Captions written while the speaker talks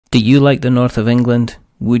Do you like the north of England?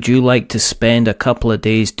 Would you like to spend a couple of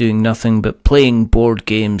days doing nothing but playing board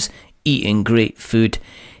games, eating great food,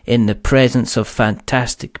 in the presence of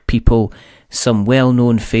fantastic people, some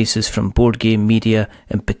well-known faces from board game media,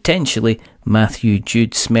 and potentially Matthew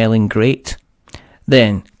Jude smelling great?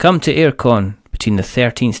 Then come to AireCon between the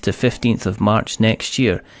 13th to 15th of March next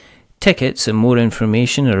year. Tickets and more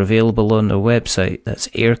information are available on their website. That's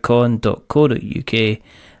aircon.co.uk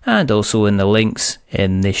and also in the links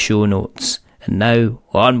in the show notes. And now,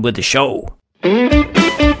 on with the show.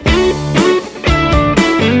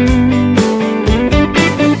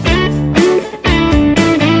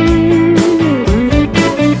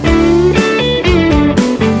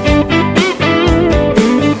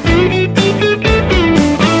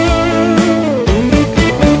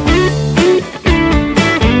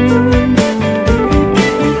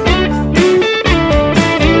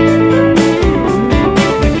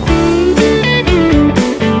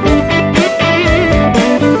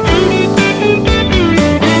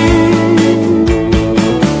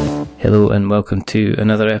 Welcome to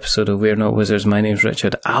another episode of We're Not Wizards. My name's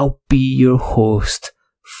Richard. I'll be your host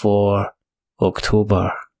for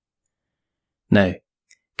October. Now,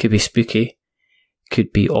 could be spooky,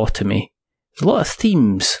 could be autumny. There's a lot of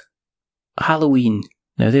themes. Halloween.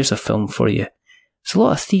 Now there's a film for you. There's a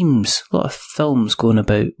lot of themes, a lot of films going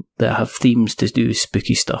about that have themes to do with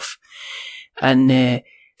spooky stuff. And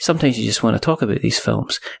sometimes you just want to talk about these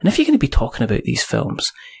films. And if you're going to be talking about these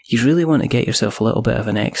films, you really want to get yourself a little bit of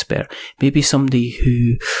an expert. Maybe somebody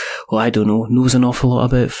who, well, I don't know, knows an awful lot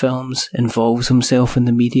about films, involves himself in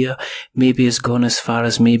the media, maybe has gone as far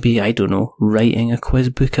as maybe, I don't know, writing a quiz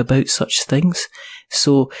book about such things.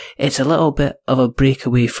 So it's a little bit of a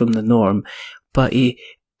breakaway from the norm. But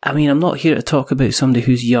I'm not here to talk about somebody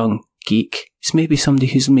who's young geek. It's maybe somebody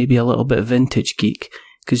who's maybe a little bit vintage geek.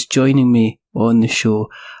 Because joining me on the show,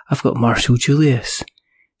 I've got Marshall Julius.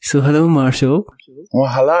 So hello, Marshall.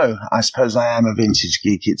 Well, hello. I suppose I am a vintage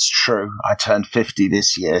geek. It's true. I turned 50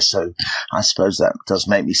 this year, so I suppose that does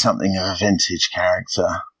make me something of a vintage character.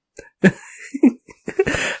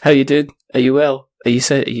 How you doing? Are you well? Are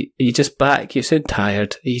you just back? You sound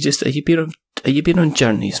tired. Are you been on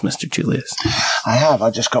journeys, Mr. Julius? I have.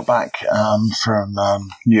 I just got back from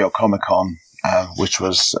New York Comic Con. Which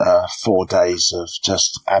was 4 days of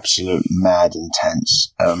just absolute mad,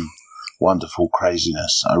 intense, wonderful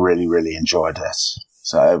craziness. I really, really enjoyed it.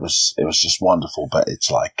 So it was just wonderful, but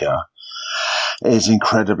it's like it is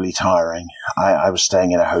incredibly tiring. I was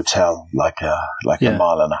staying in a hotel like a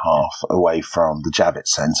mile and a half away from the Javits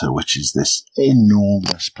Center, which is this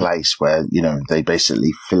enormous place where they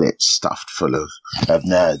basically fill it stuffed full of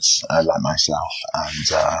nerds like myself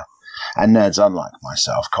and nerds unlike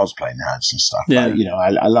myself, cosplay nerds and stuff. Yeah.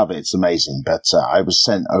 But, I love it. It's amazing. But I was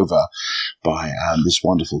sent over by this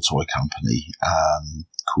wonderful toy company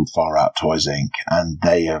called Far Out Toys Inc. And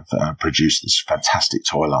they have produced this fantastic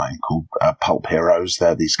toy line called Pulp Heroes.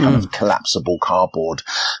 They're these kind of collapsible cardboard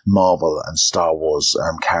Marvel and Star Wars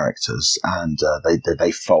characters, and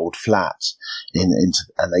they fold flat into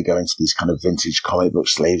and they go into these kind of vintage comic book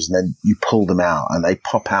sleeves, and then you pull them out and they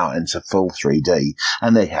pop out into full 3D,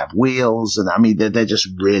 and they have wheels, and they're just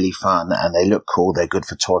really fun, and they look cool. They're good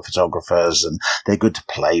for toy photographers, and they're good to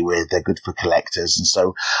play with. They're good for collectors, and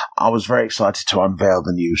so I was very excited to unveil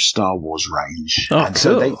the new Star Wars range. Oh, and cool.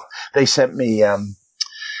 So they sent me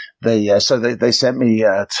they sent me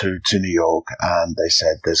to New York, and they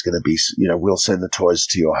said there's going to be, we'll send the toys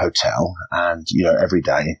to your hotel, and every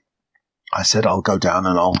day. I said, I'll go down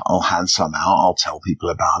and I'll hand some out. I'll tell people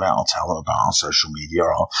about it. I'll tell them about our social media.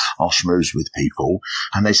 I'll schmooze with people.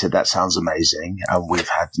 And they said, that sounds amazing. And we've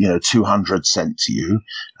had, 200 sent to you.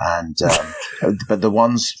 And, but the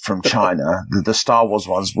ones from China, the Star Wars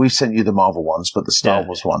ones, we've sent you the Marvel ones, but the Star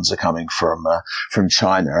Wars ones are coming from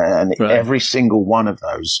China. And every single one of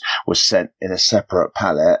those was sent in a separate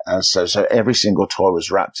pallet. And so every single toy was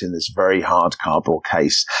wrapped in this very hard cardboard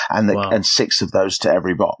case, and 6 of those to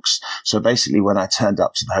every box. So basically, when I turned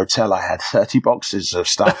up to the hotel, I had 30 boxes of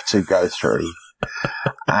stuff to go through.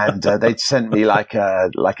 And they'd sent me one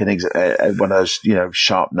of those,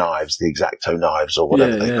 sharp knives, the X-Acto knives or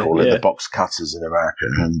whatever they call it, the box cutters in America.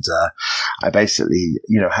 And I basically,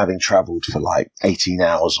 having traveled for like 18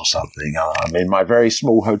 hours or something, I'm in my very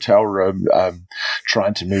small hotel room,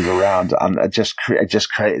 trying to move around, and I just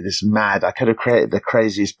created this mad. I could have created the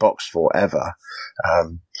craziest box fort ever.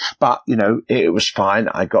 But, it was fine.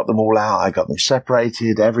 I got them all out. I got them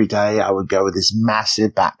separated. Every day I would go with this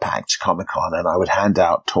massive backpack to Comic-Con, and I would hand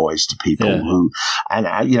out toys to people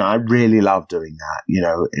I really love doing that.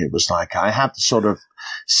 It was like I have the sort of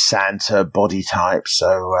Santa body type.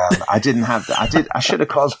 So I didn't have that. I should have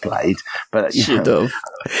cosplayed, but I should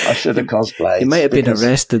have cosplayed. You might have been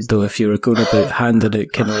arrested though if you were going about handing out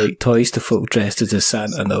kind of like toys to folk dressed as a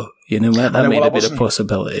Santa. Though that might have been a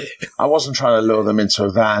possibility. I wasn't trying to lure them into a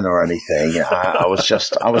van or anything. I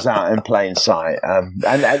was out in plain sight. And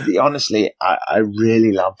honestly, I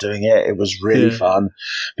really loved doing it. It was really fun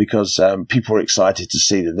because people were excited to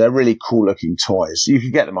see them. They're really cool looking toys. You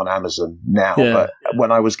can get them on Amazon now, but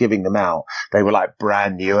when I was giving them out, they were like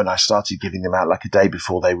brand new, and I started giving them out like a day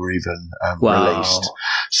before they were even released.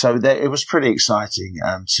 So it was pretty exciting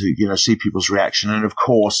to see people's reaction. And of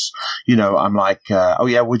course, I'm like, oh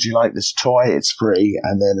yeah, would you like this toy? It's free.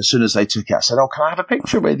 And then as soon as they took it, I said, oh, can I have a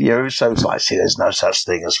picture with you? So it's like, see, there's no such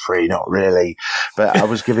thing as free, not really. But I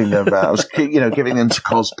was giving them, giving them to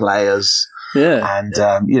cosplayers. Yeah. And,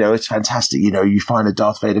 it's fantastic. You find a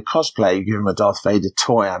Darth Vader cosplay, you give them a Darth Vader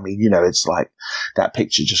toy. I mean, it's like that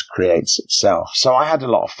picture just creates itself. So I had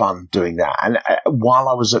a lot of fun doing that. And while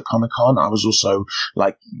I was at Comic-Con, I was also,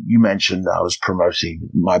 like you mentioned, I was promoting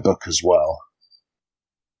my book as well.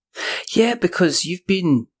 Yeah, because you've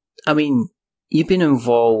been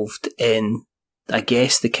involved in, I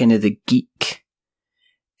guess, the kind of the geek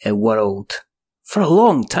world for a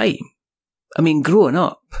long time. I mean, growing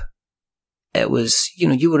up, it was,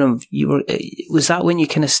 was that when you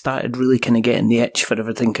kind of started really kind of getting the itch for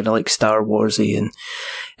everything kind of like Star Warsy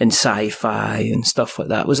and sci-fi and stuff like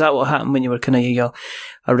that? Was that what happened when you were kind of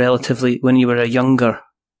when you were a younger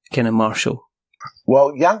kind of Marshall?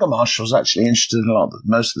 Well, younger Marshall was actually interested in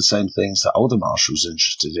most of the same things that older Marshall was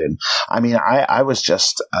interested in. I mean, I was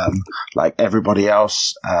just like everybody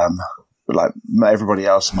else,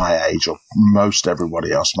 my age, or most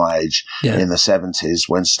everybody else my age in the 70s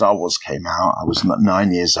when Star Wars came out. I was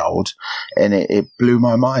 9 years old, and it blew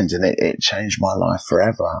my mind, and it changed my life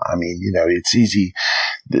forever. I mean, it's easy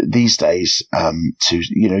these days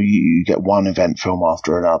you get one event film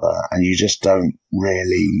after another, and you just don't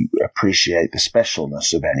really appreciate the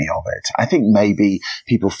specialness of any of it. I think maybe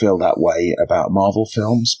people feel that way about Marvel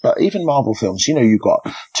films, but even Marvel films, you've got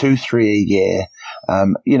 2-3 a year.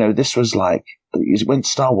 This was like when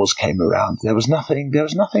Star Wars came around, there was nothing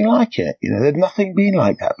like it. There'd nothing been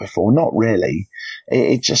like that before. Not really.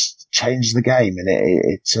 It just changed the game, and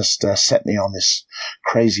it just set me on this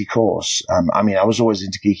crazy course. I mean, I was always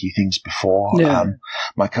into geeky things before. Yeah.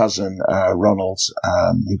 My cousin, Ronald,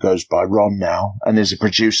 who goes by Ron now and is a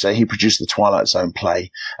producer, he produced the Twilight Zone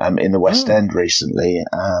play, in the West End recently.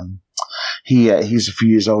 He's a few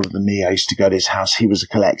years older than me. I used to go to his house. He was a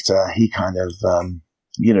collector. He kind of,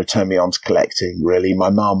 turned me on to collecting, really. My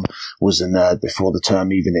mum was a nerd before the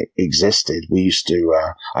term even existed. We used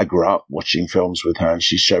to, I grew up watching films with her, and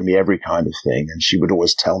she showed me every kind of thing, and she would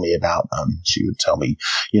always tell me about them. She would tell me,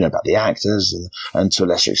 about the actors and to a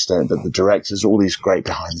lesser extent, the directors, all these great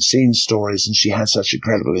behind the scenes stories. And she had such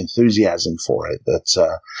incredible enthusiasm for it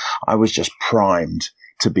that, I was just primed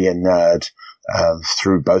to be a nerd,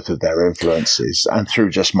 through both of their influences and through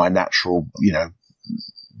just my natural,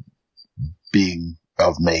 being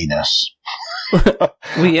of meanness.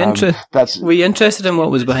 Were you interested in what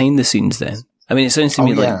was behind the scenes then? I mean, it sounds to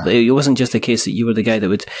me like it wasn't just a case that you were the guy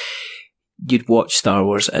that you'd watch Star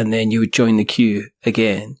Wars and then you would join the queue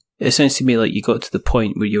again. It sounds to me like you got to the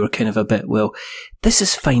point where you were kind of a bit, well, this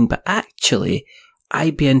is fine, but actually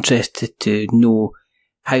I'd be interested to know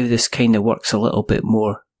how this kind of works a little bit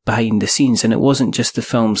more behind the scenes. And it wasn't just the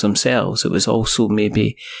films themselves, it was also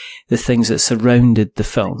maybe the things that surrounded the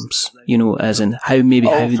films, as in how they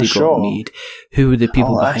got made, who were the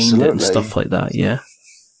people behind it and stuff like that. Yeah.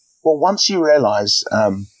 Well, once you realize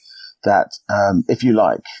that if you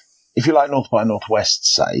like North by Northwest,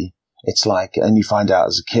 say, it's like, and you find out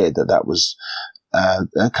as a kid that was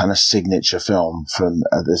a kind of signature film from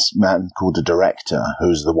this man called a director,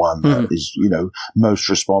 who's the one that is, most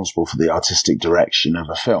responsible for the artistic direction of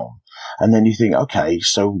a film. And then you think, okay,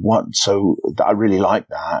 so I really like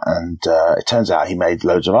that. And it turns out he made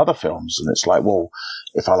loads of other films. And it's like, well,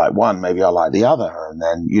 if I like one, maybe I like the other. And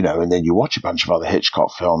then, and then you watch a bunch of other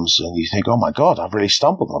Hitchcock films and you think, oh my God, I've really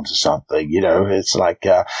stumbled onto something. It's like,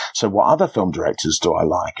 so what other film directors do I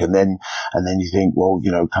like? And then you think, well,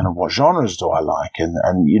 kind of what genres do I like? And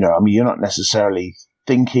I mean, you're not necessarily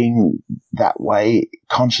thinking that way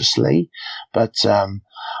consciously, but,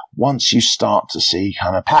 once you start to see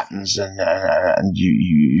kind of patterns and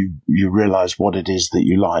you realize what it is that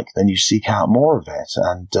you like, then you seek out more of it.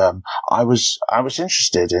 And I was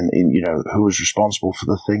interested in who was responsible for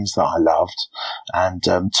the things that I loved, and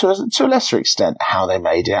to a lesser extent how they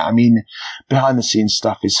made it. I mean, behind the scenes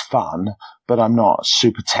stuff is fun, but I'm not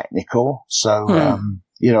super technical, so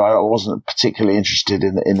I wasn't particularly interested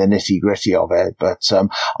in the nitty gritty of it, but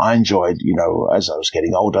I enjoyed, as I was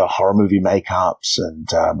getting older, horror movie makeups, and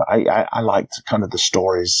I liked kind of the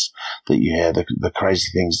stories that you hear, the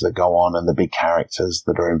crazy things that go on, and the big characters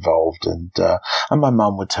that are involved, and my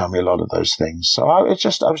mum would tell me a lot of those things. So I was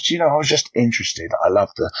just interested. I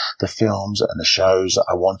loved the films and the shows.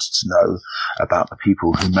 I wanted to know about the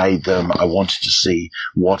people who made them. I wanted to see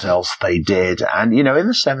what else they did. And, in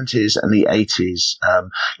the 70s and the 80s,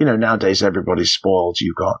 nowadays everybody's spoiled.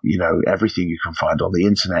 You've got, everything you can find on the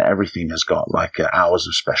internet. Everything has got like hours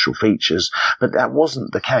of special features. But that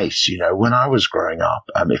wasn't the case, when I was growing up.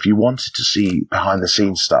 If you wanted to see behind the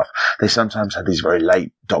scenes stuff, they sometimes had these very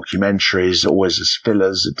late documentaries, always as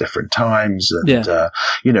fillers at different times. And,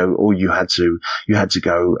 or you had to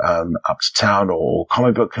go up to town or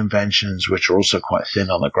comic book conventions, which are also quite thin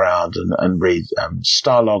on the ground, and read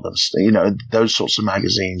Starlog and those sorts of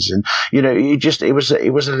magazines. And it was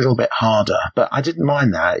a little bit harder, but I didn't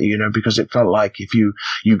mind that, because it felt like if you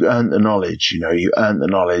earned the knowledge, you earned the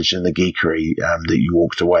knowledge and the geekery that you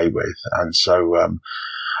walked away with. And so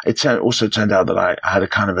it also turned out that I had a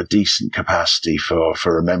kind of a decent capacity for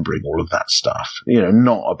remembering all of that stuff,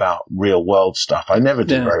 not about real world stuff. I never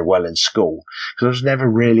did very well in school because I was never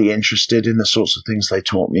really interested in the sorts of things they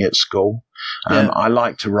taught me at school. I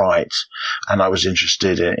like to write, and I was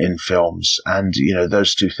interested in films, and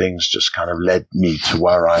those two things just kind of led me to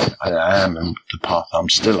where I am and the path I'm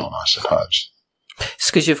still on, I suppose. It's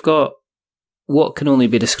because you've got what can only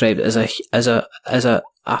be described as a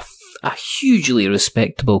hugely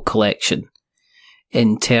respectable collection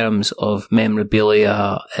in terms of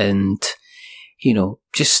memorabilia and,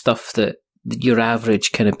 just stuff that your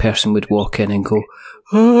average kind of person would walk in and go,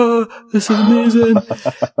 "Oh, this is amazing."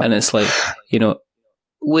 And it's like,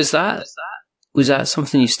 was that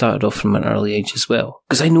something you started off from an early age as well?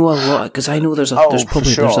 Because I know a lot, there's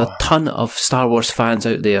a ton of Star Wars fans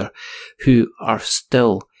out there who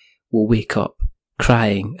will wake up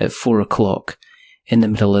crying at 4:00 in the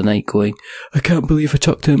middle of the night going, I can't believe I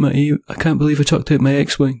chucked out my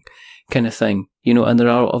X-Wing, kind of thing. And there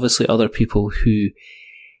are obviously other people who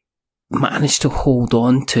manage to hold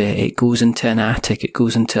on to it. It goes into an attic, it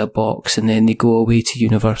goes into a box, and then they go away to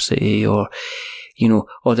university, or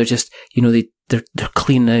they're just, they're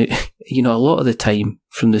cleaning out, a lot of the time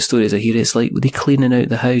from the stories I hear, it's like they're cleaning out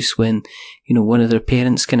the house when, one of their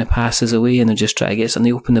parents kind of passes away, and they're just trying to get, and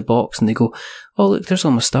they open the box and they go, oh, look, there's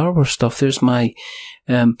all my Star Wars stuff. There's my,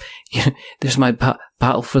 there's my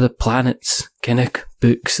Battle for the Planets kind of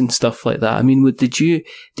books and stuff like that. I mean, did you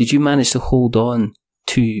manage to hold on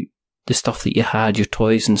to the stuff that you had, your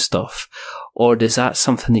toys and stuff, or is that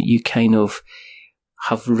something that you kind of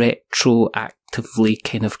have retroactively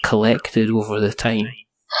kind of collected over the time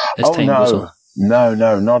as time goes on? No,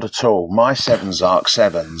 not at all. My 7s, Arc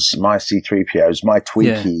 7s, my C-3POs, my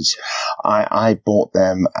Twinkies, I bought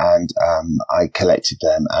them and I collected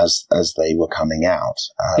them as they were coming out.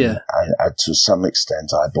 To some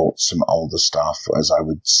extent, I bought some older stuff as I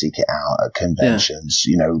would seek it out at conventions,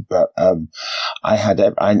 but I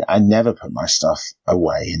never put my stuff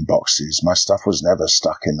away in boxes. My stuff was never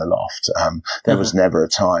stuck in the loft. There was never a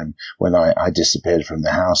time when I disappeared from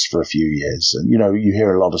the house for a few years. And, you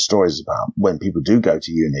hear a lot of stories about when people do go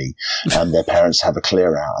to uni and their parents have a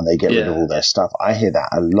clear out and they get rid of all their stuff. I hear that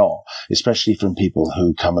a lot, especially from people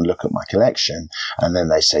who come and look at my collection and then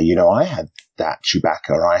they say, I had that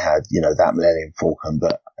Chewbacca, or I had, that Millennium Falcon,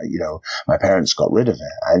 but, my parents got rid of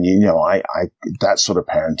it. And, I that sort of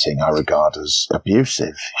parenting I regard as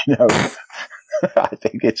abusive, I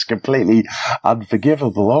think it's completely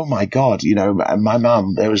unforgivable. Oh my God, my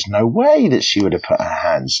mum, there was no way that she would have put her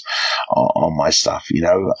hands on my stuff,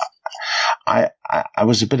 I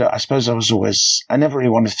was I suppose I never really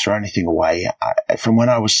wanted to throw anything away. From when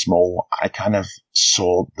I was small, I kind of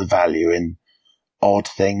saw the value in odd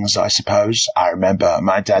things, I suppose. I remember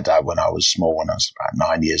my dad died when I was small, when I was about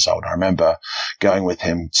 9 years old. I remember going with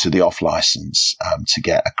him to the off license, to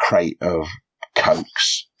get a crate of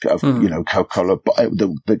Cokes, Coca-Cola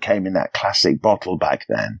that came in that classic bottle back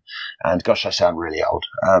then. And gosh, I sound really old.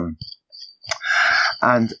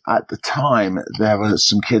 And at the time, there were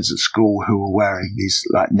some kids at school who were wearing these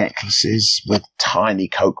like necklaces with tiny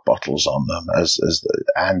Coke bottles on them. I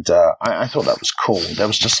thought that was cool. There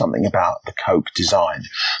was just something about the Coke design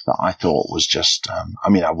that I thought was just. I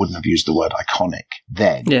wouldn't have used the word iconic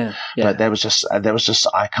then. Yeah. But there was something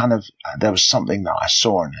that I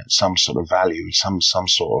saw in it, some sort of value, some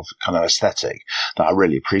sort of kind of aesthetic that I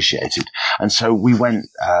really appreciated. And so we went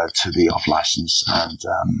to the off license, and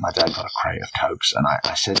my dad got a crate of Cokes, and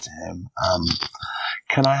I said to him,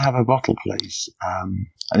 can I have a bottle, please?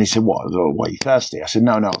 And he said, what, are you thirsty? I said,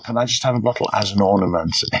 no, can I just have a bottle as an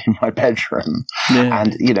ornament in my bedroom? Yeah.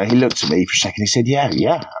 And, he looked at me for a second. He said,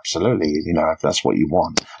 yeah, absolutely. If that's what you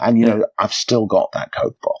want. And, I've still got that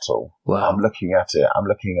Coke bottle. Wow. I'm looking at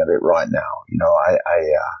it right now.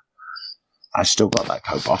 I still got that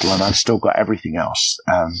Coke bottle, and I've still got everything else,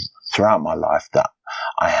 throughout my life that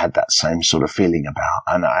I had that same sort of feeling about.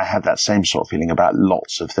 And I had that same sort of feeling about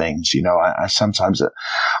lots of things. I sometimes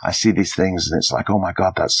I see these things and it's like, oh my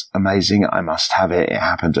God, that's amazing. I must have it. It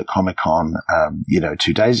happened at Comic-Con,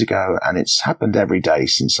 2 days ago, and it's happened every day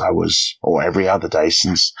or every other day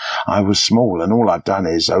since I was small. And all I've done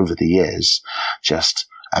is over the years just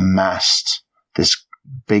amassed this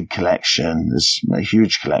big collection, this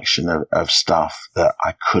huge collection of stuff that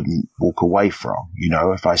I couldn't walk away from.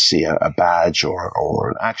 If I see a badge or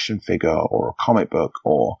an action figure or a comic book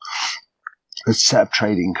or a set of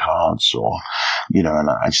trading cards and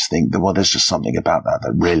I just think that, well, there's just something about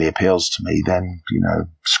that really appeals to me, then,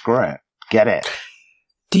 screw it. Get it.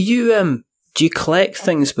 Do you collect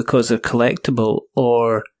things because they're collectible,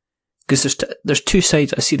 or because there's two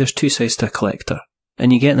sides? I see there's two sides to a collector.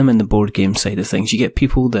 And you get them in the board game side of things. You get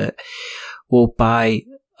people that will buy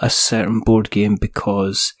a certain board game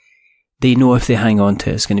because they know if they hang on to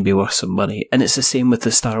it, it's going to be worth some money. And it's the same with the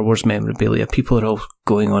Star Wars memorabilia. People are all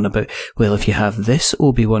going on about, well, if you have this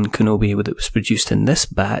Obi-Wan Kenobi that was produced in this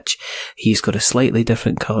batch, he's got a slightly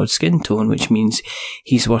different coloured skin tone, which means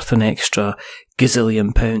he's worth an extra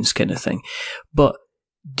gazillion pounds kind of thing. But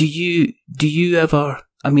do you ever...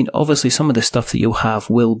 I mean, obviously some of the stuff that you'll have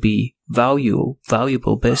will be valuable,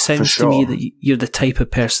 but it sounds to me that you're the type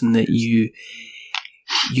of person that you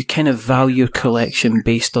kind of value your collection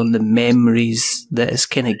based on the memories that it's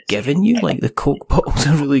kind of given you. Like the Coke bottle's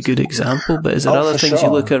a really good example, but is there other things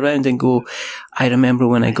you look around and go, I remember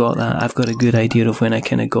when I got that, I've got a good idea of when I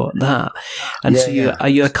kind of got that. And are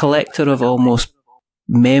you a collector of almost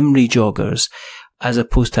memory joggers as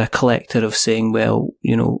opposed to a collector of saying, well,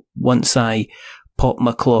 once I pop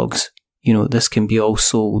my clogs, this can be all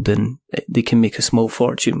sold and they can make a small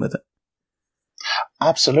fortune with it?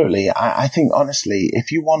 Absolutely. I think, honestly,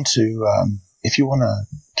 if you want to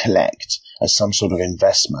collect as some sort of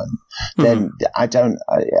investment, then I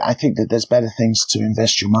think that there's better things to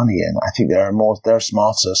invest your money in. I think there are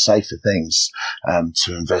smarter, safer things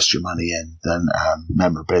to invest your money in than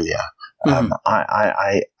memorabilia.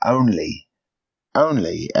 I only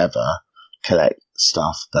ever collect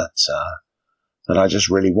stuff that I just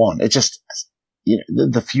really want. It just,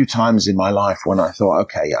 the few times in my life when I thought,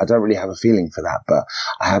 okay, I don't really have a feeling for that, but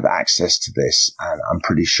I have access to this and I'm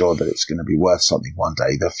pretty sure that it's going to be worth something one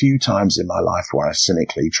day. The few times in my life where I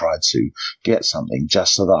cynically tried to get something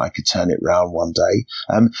just so that I could turn it round one day,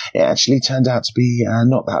 it actually turned out to be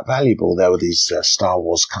not that valuable. There were these Star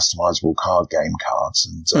Wars customizable card game cards,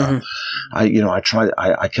 and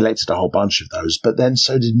I collected a whole bunch of those, but then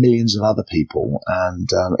so did millions of other people, and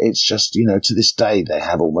it's just, to this day they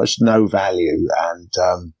have almost no value. And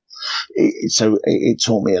so it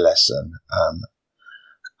taught me a lesson.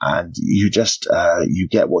 And you just you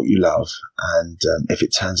get what you love, and if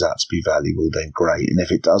it turns out to be valuable, then great. And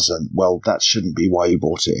if it doesn't, well, that shouldn't be why you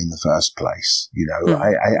bought it in the first place.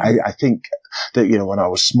 I think that when I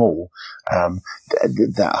was small,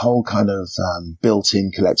 that whole kind of built-in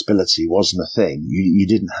collectability wasn't a thing. You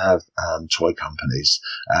didn't have toy companies,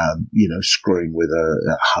 screwing with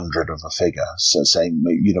 100 of a figure, so saying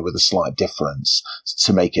with a slight difference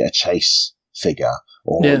to make it a chase figure.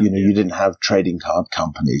 Or, you didn't have trading card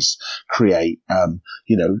companies create,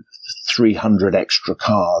 300 extra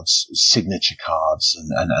cards, signature cards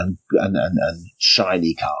and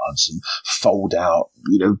shiny cards and fold out,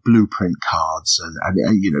 blueprint cards and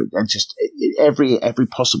just every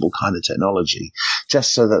possible kind of technology,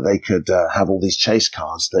 just so that they could have all these chase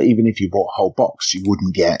cards that even if you bought a whole box, you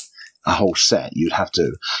wouldn't get a whole set. You'd have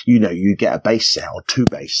to, you'd get a base set or two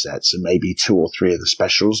base sets and maybe 2 or 3 of the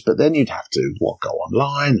specials, but then you'd have to go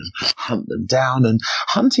online and hunt them down. And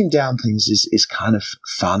hunting down things is kind of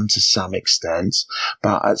fun to some extent,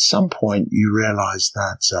 but at some point you realize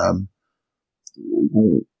that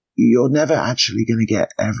you're never actually going to get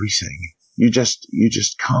everything. You just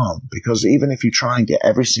can't, because even if you try and get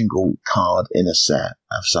every single card in a set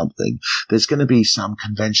of something, there's going to be some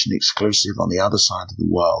convention exclusive on the other side of the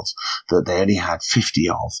world that they only had 50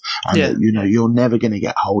 of, and that, you're never going to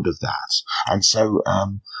get hold of that. And so,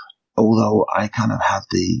 although I kind of have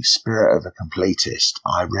the spirit of a completist,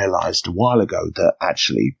 I realized a while ago that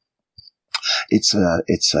actually it's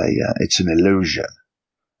an illusion.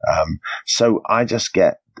 So I just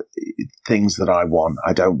get things that I want.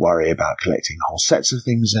 I don't worry about collecting whole sets of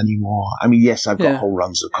things anymore. I mean, yes, I've got whole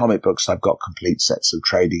runs of comic books. I've got complete sets of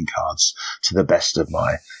trading cards to the best of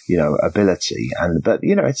my, ability. But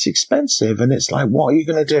it's expensive, and it's like, what are you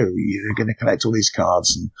going to do? You're going to collect all these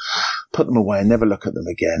cards and put them away and never look at them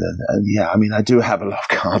again. And yeah, I mean, I do have a lot of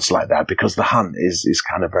cards like that because the hunt is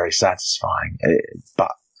kind of very satisfying.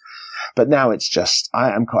 But now it's just,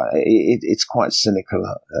 it's quite cynical,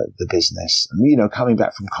 the business. And, coming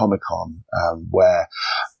back from Comic-Con, where,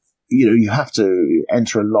 you have to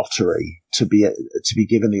enter a lottery to be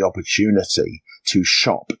given the opportunity to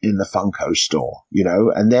shop in the Funko store,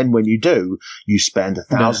 and then when you do, you spend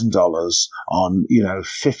 $1,000 on,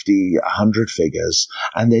 50, 100 figures,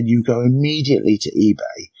 and then you go immediately to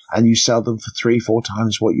eBay and you sell them for 3-4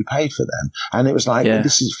 times what you paid for them. And it was like,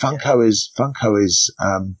 Funko is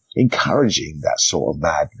encouraging that sort of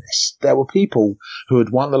madness. There were people who had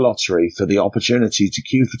won the lottery for the opportunity to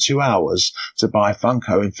queue for 2 hours to buy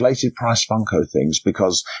inflated price Funko things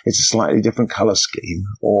because it's a slightly different color scheme,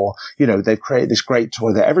 or, they've created this great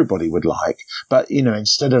toy that everybody would like, but,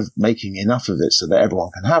 instead of making enough of it so that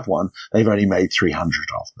everyone can have one, they've only made 300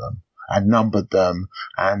 of them and numbered them.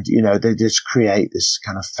 And, they just create this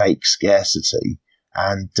kind of fake scarcity.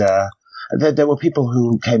 And, there were people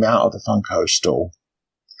who came out of the Funko store,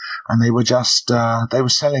 and they were just, they were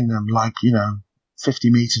selling them like,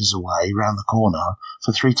 50 meters away around the corner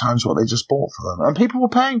for 3 times what they just bought for them. And people were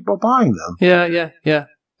buying them. Yeah.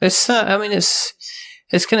 It's sad. I mean, it's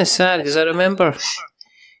kind of sad because I remember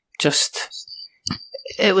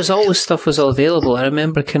it was always stuff was all available. I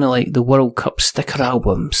remember kind of like the World Cup sticker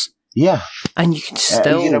albums. Yeah. And you could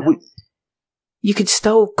still, you could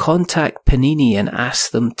still contact Panini and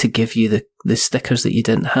ask them to give you the stickers that you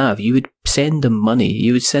didn't have. You would send them money.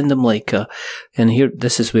 You would send them and here,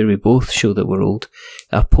 this is where we both show that we're old,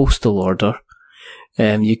 a postal order.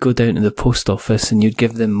 You'd go down to the post office and you'd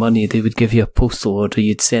give them money. They would give you a postal order.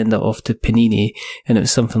 You'd send it off to Panini, and it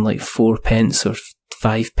was something like 4 pence or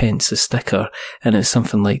 5 pence a sticker, and it's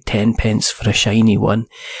something like 10 pence for a shiny one.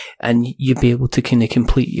 And you'd be able to kind of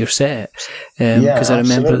complete your set. Because I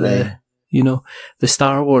remember the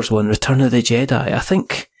Star Wars one, Return of the Jedi. I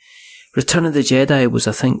think Return of the Jedi was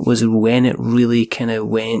when it really kind of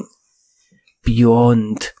went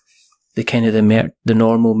beyond the kind of the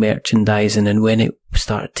normal merchandising, and when it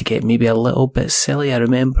started to get maybe a little bit silly. I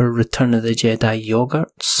remember Return of the Jedi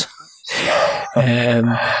yogurts.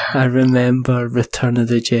 I remember Return of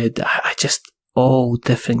the Jedi. I just all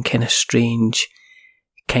different kind of strange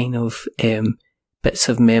kind of bits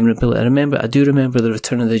of memorability. I do remember the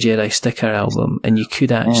Return of the Jedi sticker album, and you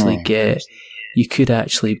could actually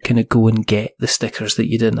kind of go and get the stickers that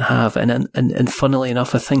you didn't have. And funnily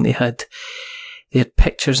enough, I think they had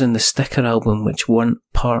pictures in the sticker album which weren't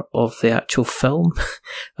part of the actual film.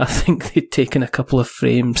 I think they'd taken a couple of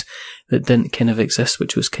frames that didn't kind of exist,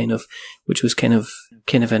 which was kind of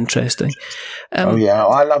interesting. I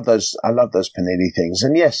love those Panini things.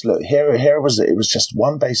 And yes, look, here it was just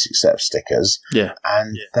one basic set of stickers. Yeah.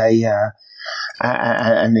 And they,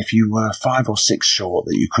 and if you were 5 or 6 short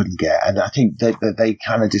that you couldn't get, and I think they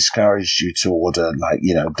kind of discouraged you to order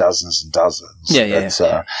dozens and dozens.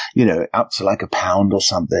 Up to like £1 or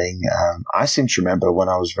something. I seem to remember when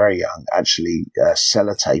I was very young, actually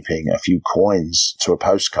sellotaping a few coins to a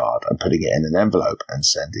postcard and putting it in an envelope and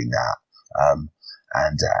sending that.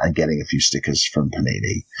 And getting a few stickers from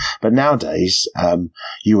Panini. But nowadays,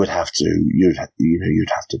 you'd have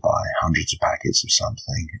to buy hundreds of packets of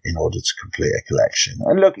something in order to complete a collection.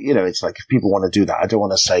 And look, it's like if people want to do that, I don't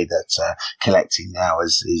want to say that collecting now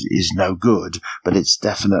is no good, but it's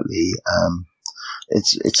definitely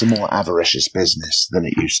it's a more avericious business than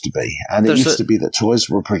it used to be. And it used to be that toys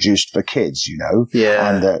were produced for kids,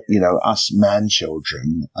 and that us man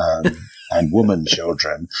children and woman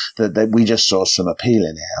children, that we just saw some appeal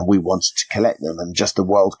in it and we wanted to collect them, and just the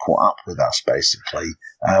world caught up with us, basically.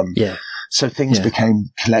 So things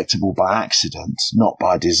became collectible by accident, not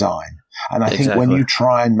by design. And I think when you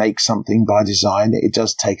try and make something by design, it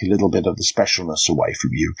does take a little bit of the specialness away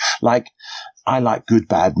from you. Like, I like good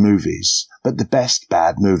bad movies, but the best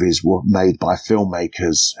bad movies were made by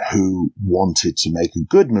filmmakers who wanted to make a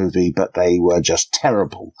good movie, but they were just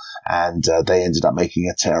terrible. And they ended up making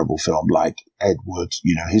a terrible film, like Ed Wood,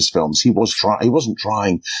 his films. He wasn't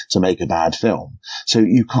trying to make a bad film. So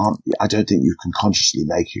I don't think you can consciously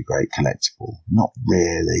make a great collectible. Not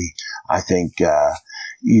really. I think,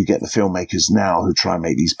 you get the filmmakers now who try and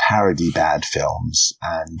make these parody bad films,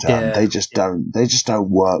 and they just don't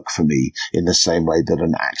work for me in the same way that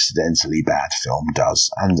an accidentally bad film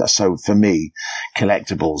does. And so for me,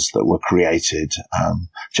 collectibles that were created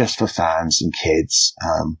just for fans and kids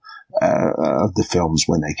of the films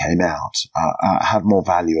when they came out have more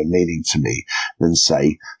value and meaning to me than,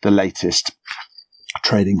 say, the latest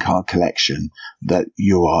trading card collection that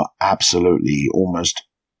you are absolutely almost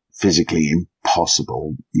physically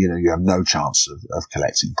impossible. You have no chance of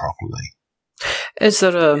collecting properly. Is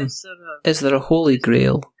there a holy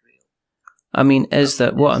grail? I mean,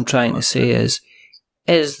 what I'm trying to say is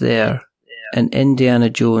there an Indiana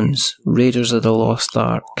Jones, Raiders of the Lost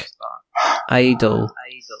Ark idol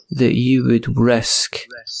that you would risk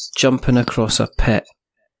jumping across a pit,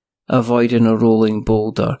 avoiding a rolling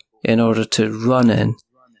boulder in order to run in,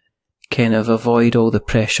 kind of avoid all the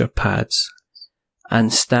pressure pads,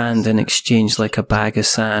 and stand in exchange like a bag of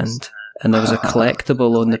sand, and there was a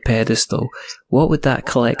collectible on the pedestal? What would that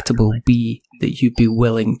collectible be that you'd be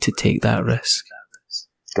willing to take that risk?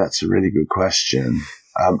 That's a really good question.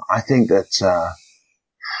 I think that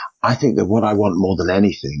what I want more than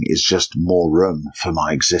anything is just more room for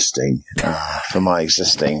my existing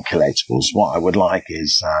collectibles. What I would like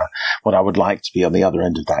to be on the other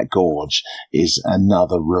end of that gorge is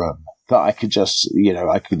another room that I could just,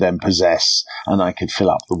 I could then possess, and I could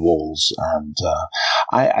fill up the walls. And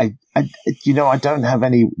I don't have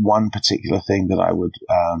any one particular thing that I would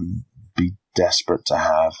be desperate to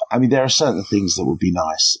have. I mean, there are certain things that would be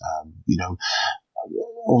nice,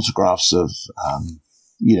 autographs of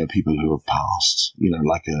people who have passed,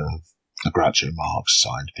 like a Groucho Marx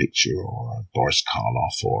signed picture, or a Boris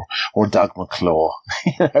Karloff, or Doug McClure,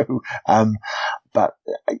 but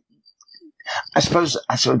I suppose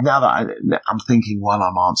now that I'm thinking while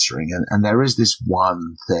I'm answering, and there is this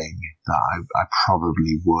one thing that I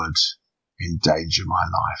probably would endanger my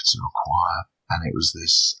life to acquire, and it was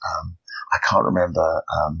this, I can't remember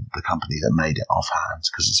the company that made it offhand,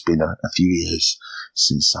 because it's been a few years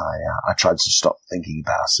since I tried to stop thinking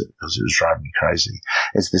about it because it was driving me crazy.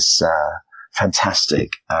 It's this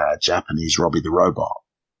fantastic Japanese Robbie the Robot.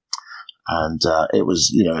 And it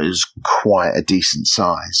was quite a decent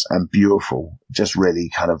size and beautiful, just really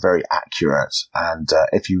kind of very accurate. And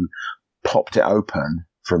if you popped it open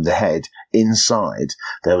from the head, inside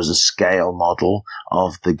there was a scale model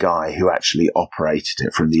of the guy who actually operated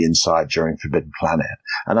it from the inside during Forbidden Planet.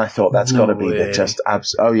 And I thought that's got to be I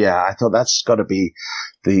thought that's got to be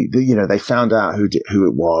they found out who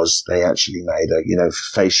it was. They actually made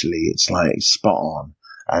facially it's like spot on.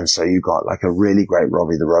 And so you got like a really great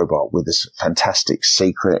Robbie the Robot with this fantastic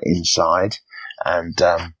secret inside. And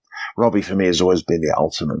Robbie for me has always been the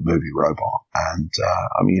ultimate movie robot. And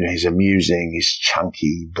he's amusing, he's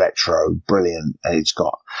chunky, retro, brilliant, and he's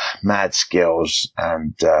got mad skills.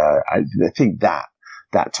 And I think that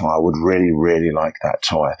toy, I would really, really like that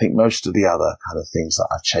toy. I think most of the other kind of things that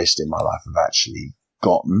I've chased in my life have actually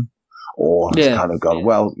gotten, or have kind of gone,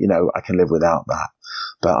 well, I can live without that.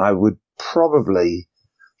 But I would probably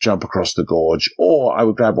jump across the gorge, or I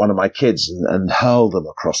would grab one of my kids and hurl them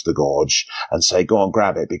across the gorge and say, go on,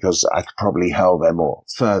 grab it, because I could probably hurl them more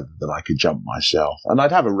further than I could jump myself. And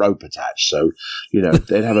I'd have a rope attached, so,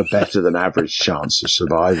 they'd have a better than average chance of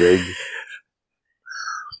surviving.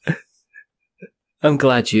 I'm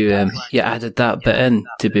glad you added that bit in,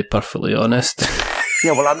 to be perfectly honest.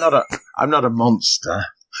 Yeah, well, I'm not a monster.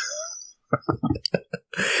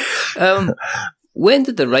 When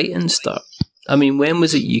did the writing start? I mean, when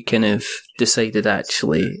was it you kind of decided,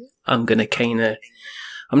 actually, I'm going to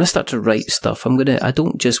start to write stuff. I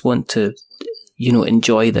don't just want to,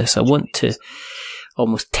 enjoy this. I want to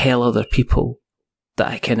almost tell other people that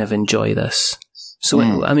I kind of enjoy this. So,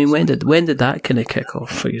 when did that kind of kick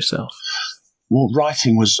off for yourself? Well,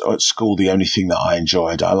 writing was at school the only thing that I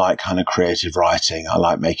enjoyed. I like kind of creative writing. I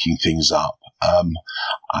like making things up.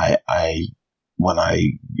 When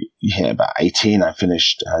I hit about 18, I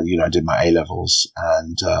finished, I did my A-levels,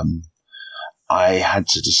 and I had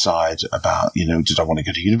to decide about, did I want to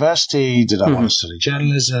go to university? Did I want to study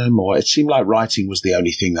journalism? Or it seemed like writing was the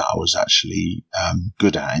only thing that I was actually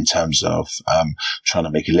good at in terms of trying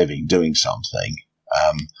to make a living doing something.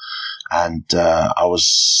 I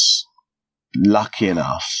was lucky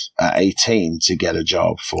enough at 18 to get a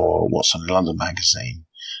job for What's on London magazine.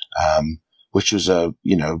 which was a,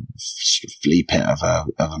 sort of flea pit of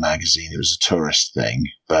a magazine. It was a tourist thing,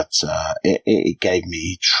 but it gave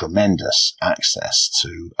me tremendous access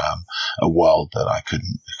to a world that I could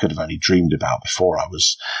have only dreamed about before. I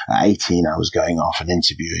was at 18. I was going off and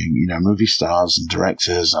interviewing, movie stars and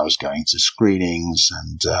directors. I was going to screenings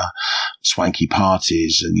and swanky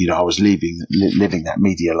parties, and I was living that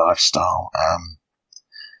media lifestyle.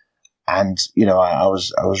 And, I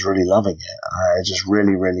was really loving it. I just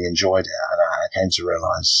really, really enjoyed it. And I came to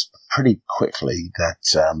realize pretty quickly that,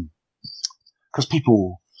 because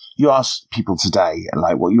you ask people today,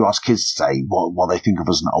 like what you ask kids today, what they think of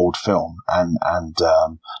as an old film. And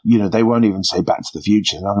they won't even say Back to the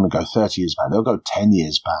Future. They're not going to go 30 years back. They'll go 10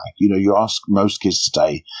 years back. You ask most kids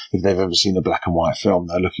today if they've ever seen a black and white film,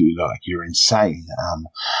 they'll look at you like you're insane.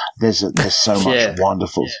 There's so much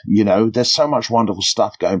wonderful, there's so much wonderful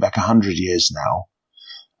stuff going back 100 years now,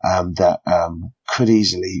 that, could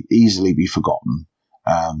easily be forgotten,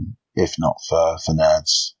 if not for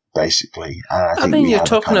nerds. Basically, I mean, you're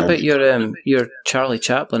talking about your Charlie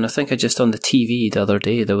Chaplin. I think just on the TV the other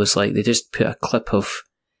day, there was they just put a clip of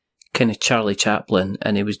kind of Charlie Chaplin,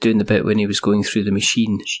 and he was doing the bit when he was going through the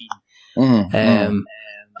machine. And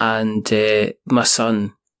my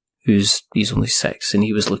son, he's only 6, and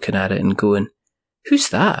he was looking at it and going, "Who's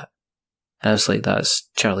that?" And I was like, "That's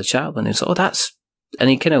Charlie Chaplin." He was like, "Oh, that's." And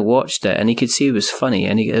he kind of watched it, and he could see it was funny,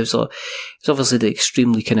 and it was obviously the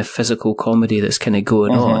extremely kind of physical comedy that's kind of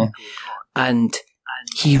going on. And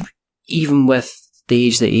he, even with the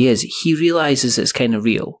age that he is, he realizes it's kind of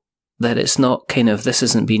real, that it's not kind of, this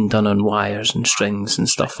isn't being done on wires and strings and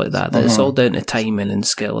stuff like that, that it's all down to timing and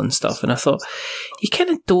skill and stuff. And I thought,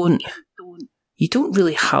 you don't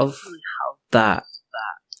really have that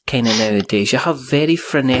kind of nowadays. You have very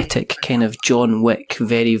frenetic kind of John Wick,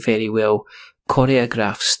 very, very well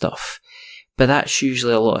choreographed stuff, but that's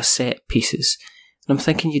usually a lot of set pieces. And I'm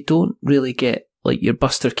thinking you don't really get your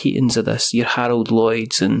Buster Keatons of this, your Harold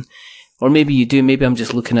Lloyds, or maybe you do, maybe I'm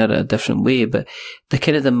just looking at it a different way, but the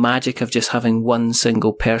kind of the magic of just having one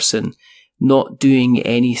single person not doing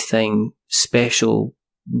anything special,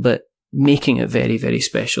 but making it very, very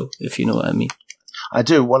special, if you know what I mean. I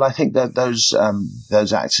do. Well, I think that those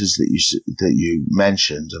actors that you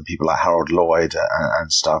mentioned, and people like Harold Lloyd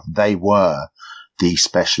and stuff, they were the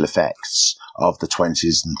special effects of the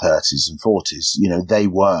 20s and 30s and 40s. They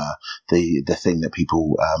were the thing that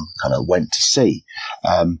people kind of went to see.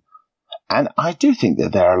 And I do think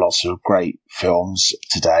that there are lots of great films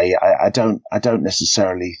today. I don't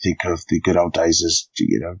necessarily think of the good old days as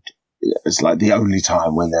it's like the only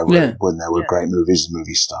time when there were great movies and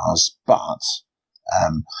movie stars, but.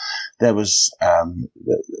 There's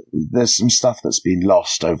some stuff that's been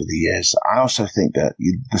lost over the years. I also think that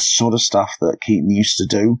the sort of stuff that Keaton used to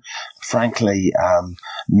do, frankly,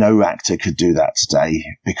 no actor could do that today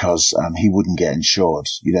because he wouldn't get insured.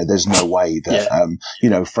 There's no way that,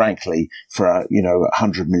 frankly, for a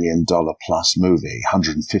 $100 million plus movie,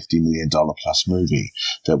 $150 million plus movie,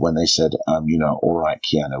 that when they said, all right,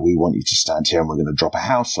 Keanu, we want you to stand here and we're going to drop a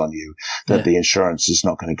house on you, that the insurance is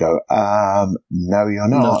not going to go, no, you're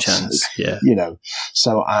not. No chance. Yeah.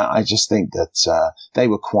 So I just think that they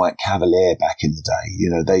were quite cavalier back in the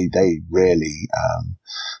day. They really,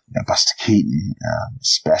 Buster Keaton,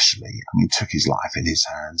 especially, took his life in his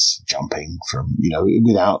hands, jumping from,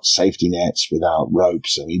 without safety nets, without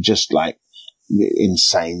ropes. Just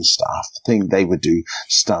insane stuff. I think they would do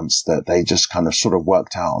stunts that they just kind of sort of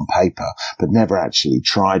worked out on paper, but never actually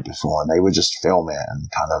tried before, and they would just film it and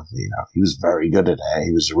kind of, he was very good at it.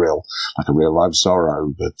 He was a real life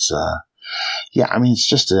Zorro, but, it's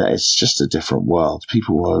just a different world.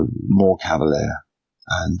 People were more cavalier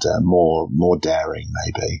and, more daring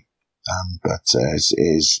maybe. But it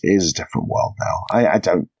is a different world now. I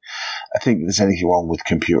don't think there's anything wrong with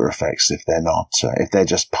computer effects if they're not, if they're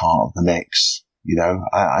just part of the mix.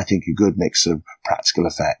 I think a good mix of practical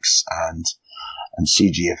effects and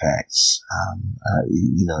CG effects,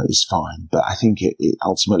 is fine. But I think it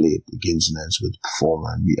ultimately it begins and ends with the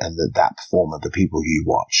performer and that performer, the people who you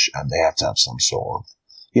watch, and they have to have some sort of,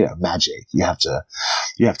 magic. You have to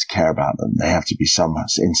care about them. They have to be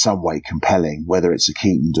in some way compelling, whether it's a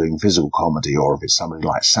Keaton doing physical comedy or if it's somebody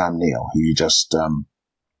like Sam Neill who you just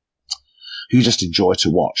enjoy to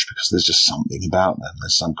watch because there's just something about them.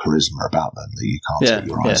 There's some charisma about them that you can't take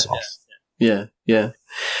your eyes off. Yeah.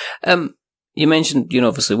 You mentioned,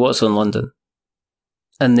 obviously What's on London.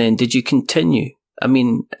 And then did you continue?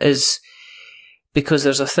 Because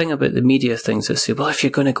there's a thing about the media things that say, well, if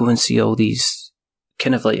you're going to go and see all these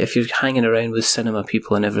kind of if you're hanging around with cinema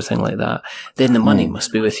people and everything like that, then the money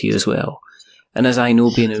must be with you as well. And as I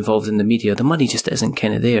know, being involved in the media, the money just isn't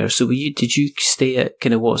kind of there. So did you stay at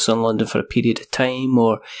kind of What's on London for a period of time,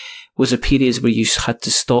 or was there periods where you had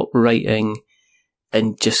to stop writing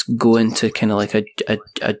and just go into kind of like a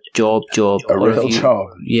job? A real job?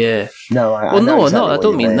 Yeah. No, I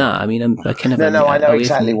don't mean that. I mean, I kind of... No, I know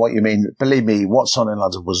exactly what you mean. Believe me, What's On in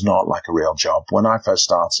London was not like a real job. When I first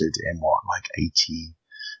started in, 89,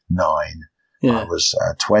 I was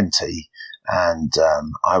 20, and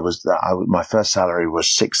my first salary was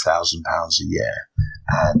 £6,000 a year,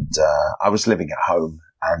 and I was living at home,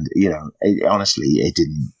 and, honestly,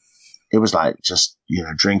 it was like just,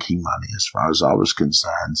 drinking money as far as I was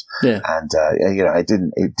concerned. Yeah. And,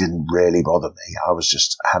 it didn't really bother me. I was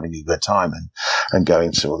just having a good time and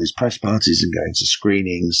going to all these press parties and going to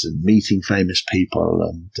screenings and meeting famous people.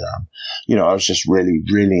 And, I was just really,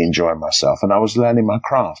 really enjoying myself. And I was learning my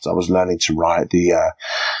craft. I was learning to write.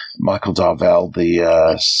 Michael Darvell, the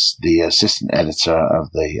assistant editor of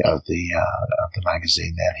the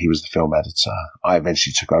magazine there, he was the film editor. I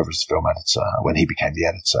eventually took over as the film editor when he became the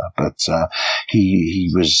editor, but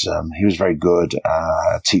he was very good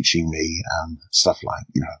teaching me stuff like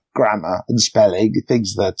grammar and spelling,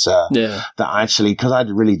 things that I actually, because I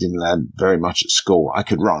really didn't learn very much at school. I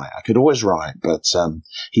could always write, but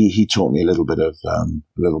he taught me a little bit of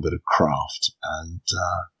craft, and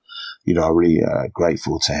I'm really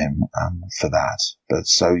grateful to him for that. But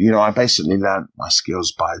so, I basically learned my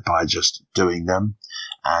skills by just doing them.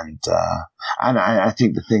 And I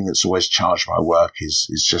think the thing that's always charged my work is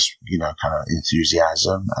just, kind of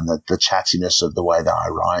enthusiasm and the chattiness of the way that I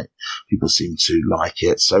write. People seem to like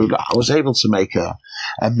it. So I was able to make a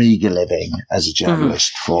meager living as a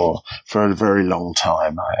journalist for a very long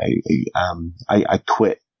time. I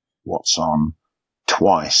quit What's On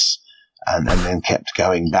twice. And then kept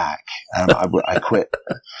going back. I quit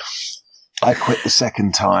the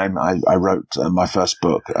second time. I wrote my first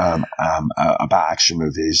book about action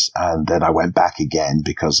movies, and then I went back again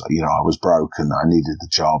because I was broke and I needed the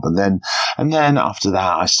job. And then after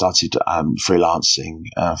that, I started freelancing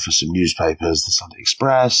for some newspapers, the Sunday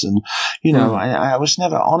Express, and I was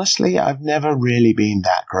never, honestly, I've never really been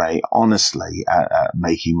that great, honestly, at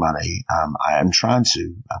making money. I'm trying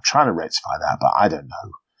to rectify that, but I don't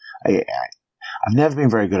know. I've never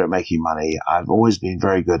been very good at making money. I've always been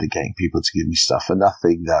very good at getting people to give me stuff for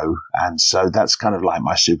nothing, though. And so that's kind of like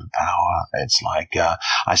my superpower. It's like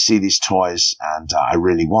I see these toys and I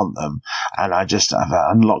really want them. And I've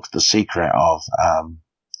unlocked the secret of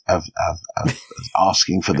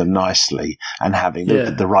asking for them nicely and having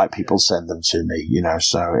the right people send them to me,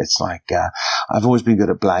 so it's like, I've always been good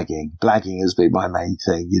at blagging. Blagging has been my main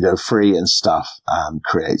thing, free and stuff,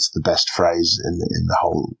 creates the best phrase in the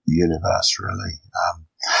whole universe, really.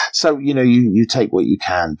 So, you take what you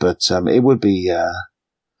can, but, it would be,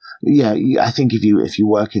 I think if you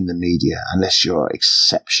work in the media, unless you're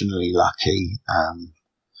exceptionally lucky,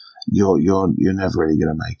 you're never really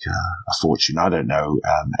going to make a fortune. I don't know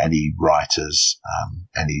any writers,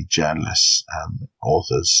 any journalists,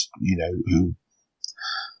 authors,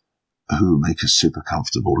 who make a super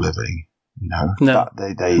comfortable living. No. But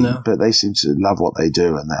they seem to love what they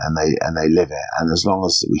do, and they live it. And as long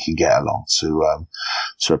as we can get along to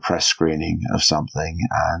a press screening of something,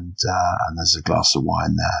 and there's a glass of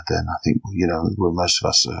wine there, then I think most of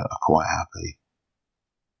us are quite happy.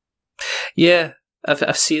 Yeah.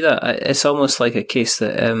 I see that. It's almost like a case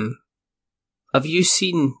that, have you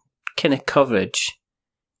seen kind of coverage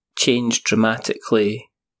change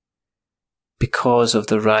dramatically because of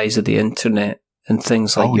the rise of the internet and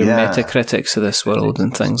things like Metacritics of this world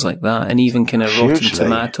and things like that, and even kind of Rotten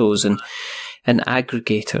Tomatoes and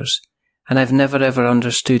aggregators. And I've never ever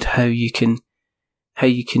understood how you can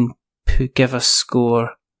give a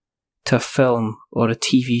score to a film or a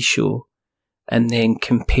TV show and then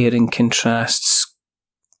compare and contrast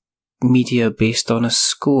media based on a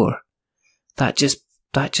score. That just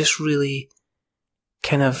really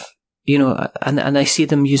kind of, and I see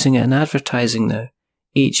them using it in advertising now.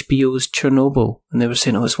 HBO's Chernobyl, and they were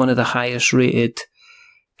saying, it's one of the highest rated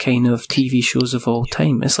kind of TV shows of all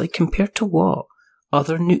time. It's like, compared to what?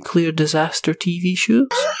 Other nuclear disaster TV shows?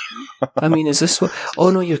 I mean, is this what? Oh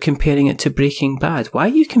no, you're comparing it to Breaking Bad. Why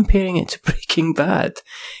are you comparing it to Breaking Bad?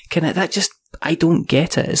 I don't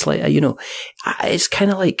get it. It's like, it's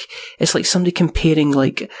kind of like, it's like somebody comparing,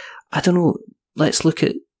 like, I don't know, let's look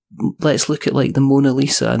at like the Mona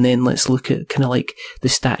Lisa, and then let's look at kind of like the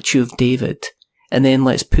Statue of David, and then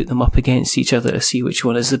let's put them up against each other to see which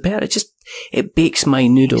one is the better. It bakes my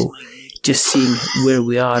noodle just seeing where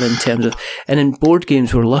we are in terms of, and in board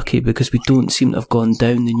games we're lucky because we don't seem to have gone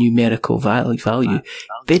down the numerical value.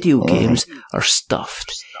 Video games are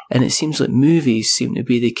stuffed. And it seems like movies seem to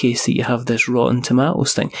be the case that you have this Rotten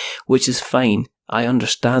Tomatoes thing, which is fine. I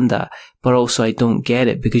understand that. But also I don't get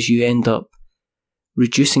it, because you end up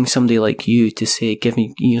reducing somebody like you to say, give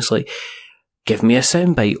me a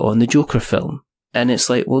soundbite on the Joker film. And it's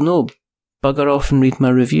like, well, no, bugger off and read my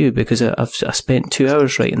review, because I spent 2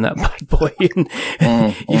 hours writing that bad boy,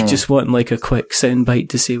 and you just want like a quick soundbite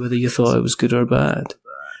to say whether you thought it was good or bad.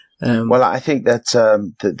 Well, I think that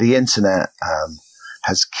the internet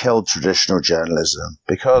has killed traditional journalism,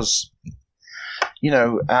 because,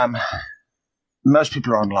 most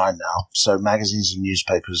people are online now, so magazines and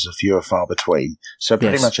newspapers are few and far between. So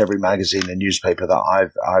pretty much every magazine and newspaper that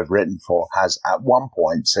I've written for has at one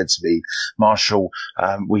point said to me, Marshall,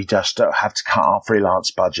 we just have to cut our freelance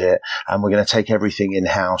budget, and we're going to take everything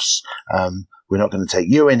in-house. We're not going to take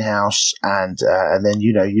you in-house, and then,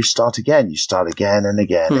 you start again and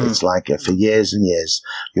again. It's like for years and years,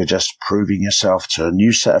 you're just proving yourself to a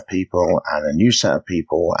new set of people and a new set of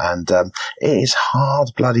people. And it is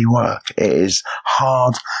hard bloody work. It is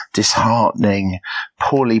hard, disheartening,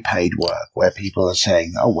 poorly paid work, where people are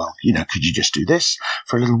saying, oh, well, could you just do this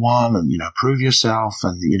for a little while and, prove yourself?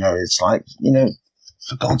 And, it's like,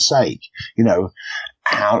 for God's sake,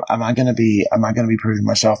 how am I going to be proving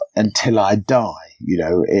myself until I die?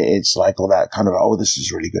 It's like all that kind of, oh, this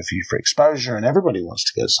is really good for you for exposure, and everybody wants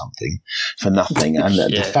to get something for nothing. And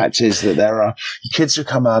the fact is that there are kids who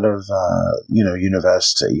come out of,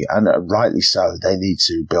 university, and rightly so, they need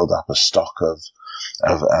to build up a stock of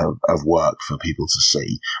work for people to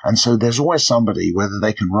see. And so there's always somebody, whether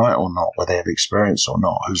they can write or not, whether they have experience or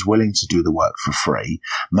not, who's willing to do the work for free.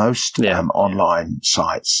 Most online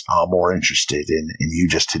sites are more interested in you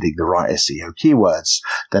just hitting the right SEO keywords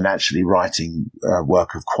than actually writing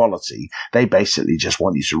work of quality. They basically just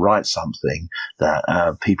want you to write something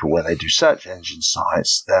that people, when they do search engine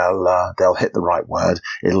sites, they'll hit the right word.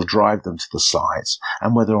 It'll drive them to the site.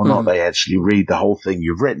 And whether or not they actually read the whole thing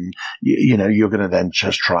you've written, you're going to then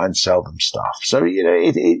just try and sell them stuff. So,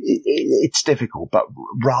 it's difficult, but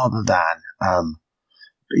rather than,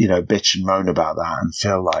 bitch and moan about that and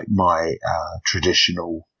feel like my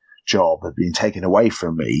traditional job had been taken away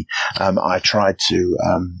from me, I tried to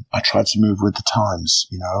move with the times.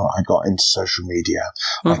 I got into social media.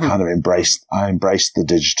 I kind of embraced the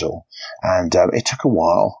digital, and it took a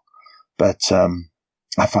while, but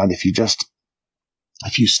I find if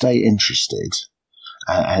you stay interested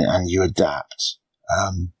and you adapt.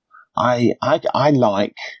 I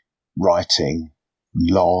like writing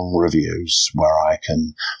long reviews where I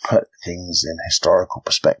can put things in historical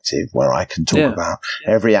perspective, where I can talk about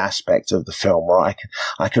every aspect of the film, where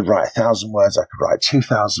I could write 1,000 words, I could write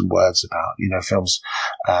 2,000 words about, films,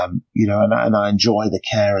 and I enjoy the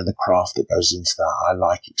care and the craft that goes into that. I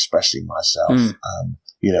like expressing myself,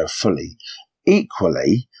 fully.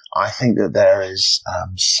 Equally, I think that there is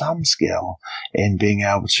some skill in being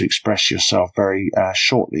able to express yourself very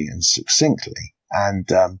shortly and succinctly. And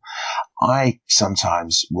I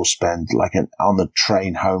sometimes will spend on the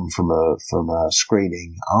train home from a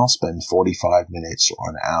screening, I'll spend 45 minutes or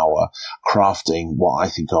an hour crafting what I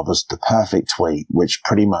think of as the perfect tweet, which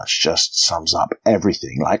pretty much just sums up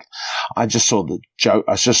everything. Like, I just saw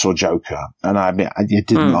Joker, and I admit I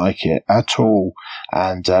didn't like it at all.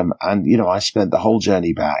 And I spent the whole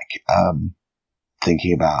journey back,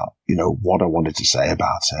 thinking about, what I wanted to say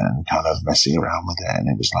about it and kind of messing around with it. And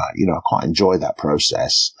it was like, I quite enjoy that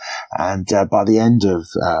process. And by the end of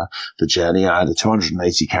the journey, I had a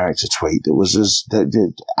 280 character tweet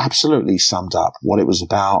that absolutely summed up what it was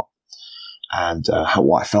about and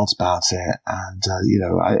what I felt about it. And,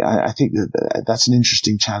 I think that's an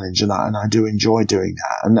interesting challenge, and I do enjoy doing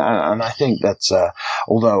that. And I think that,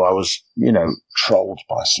 although I was, trolled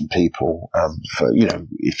by some people, for,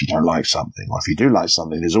 if you don't like something, or if you do like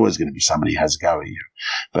something, there's always going to be somebody who has a go at you.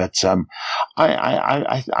 But,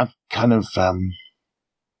 I've kind of,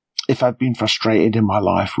 if I've been frustrated in my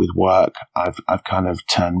life with work, I've kind of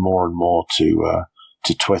turned more and more to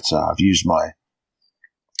Twitter. I've used my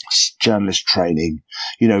journalist training,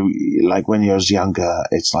 like when I was younger,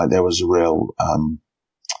 it's like there was a real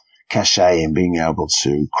cachet in being able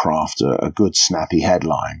to craft a good snappy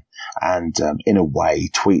headline. And in a way,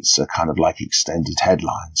 tweets are kind of like extended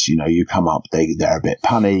headlines. You come up, they're a bit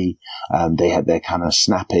punny, they're kind of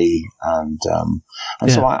snappy, and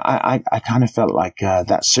so I kind of felt like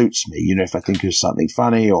that suits me. If I think of something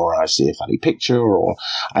funny, or I see a funny picture, or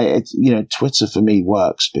Twitter for me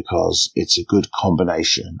works because it's a good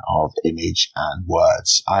combination of image and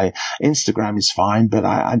words. Instagram is fine, but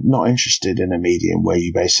I'm not interested in a medium where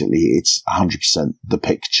you basically it's 100% the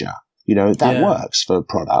picture. That works for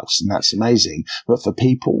products and that's amazing. But for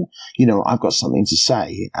people, I've got something to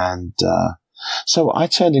say. And, so I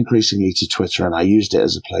turned increasingly to Twitter, and I used it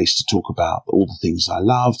as a place to talk about all the things I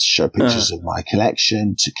loved, to show pictures of my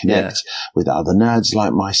collection, to connect with other nerds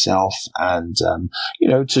like myself, and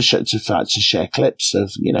to share clips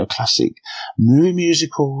of classic movie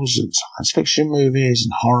musicals and science fiction movies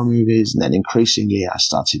and horror movies. And then increasingly, I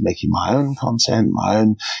started making my own content, my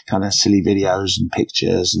own kind of silly videos and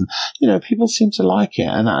pictures, and people seem to like it.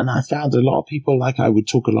 And I found a lot of people, like, I would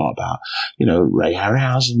talk a lot about Ray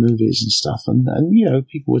Harryhausen movies and stuff. And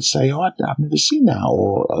people would say, "Oh, I've never seen that,"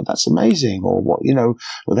 or "Oh, that's amazing," or what,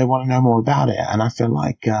 or they want to know more about it. And I feel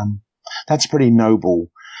like that's a pretty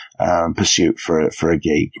noble pursuit for a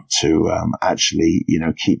geek to actually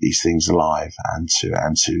keep these things alive and to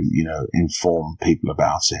inform people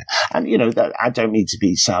about it. And that I don't mean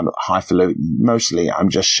to sound highfalutin. Mostly, I'm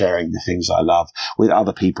just sharing the things I love with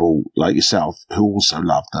other people like yourself who also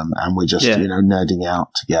love them, and we're just nerding out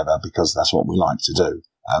together because that's what we like to do.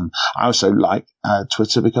 I also like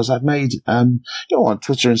Twitter because I've made, on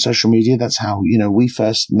Twitter and social media, that's how, we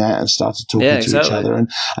first met and started talking to each other. And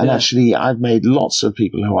actually, I've made lots of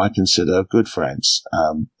people who I consider good friends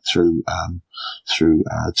through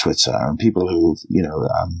Twitter, and people who've,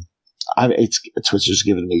 Twitter's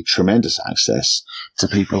given me tremendous access to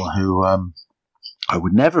people who I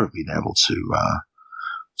would never have been able to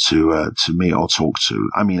meet or talk to.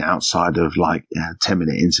 I mean, outside of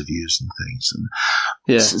 10-minute interviews and things. And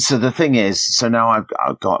so the thing is, so now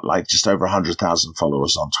I've got just over 100,000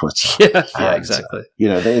 followers on Twitter. Yeah, exactly.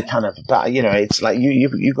 They kind of, it's like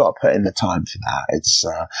you got to put in the time for that. It's,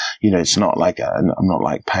 it's not like I'm not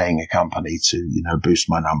paying a company to, boost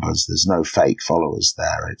my numbers. There's no fake followers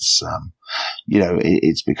there. It's,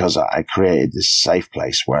 it's because I created this safe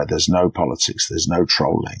place where there's no politics, there's no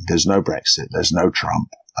trolling, there's no Brexit, there's no Trump.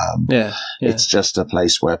 It's just a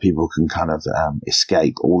place where people can kind of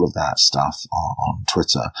escape all of that stuff on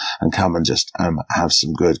Twitter and come and just have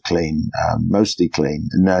some good, clean, mostly clean,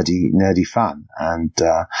 nerdy fun. And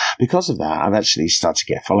because of that, I've actually started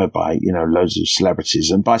to get followed by loads of celebrities.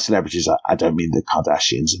 And by celebrities, I don't mean the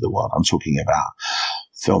Kardashians of the world. I'm talking about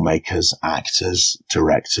filmmakers, actors,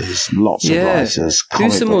 directors, lots of writers,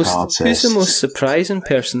 comic book artists. Who's the most surprising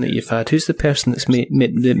person that you've had? Who's the person that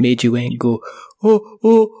made you go,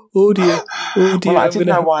 oh dear. Well, I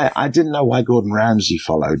didn't know why Gordon Ramsay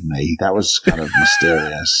followed me. That was kind of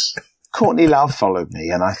mysterious. Courtney Love followed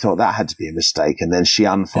me, and I thought that had to be a mistake. And then she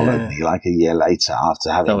unfollowed me a year later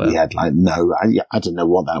after having I don't know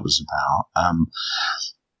what that was about.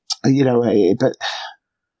 But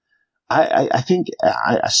I think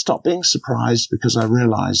I stopped being surprised because I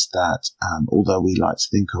realized that although we like to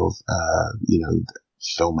think of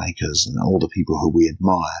filmmakers and all the people who we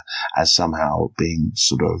admire as somehow being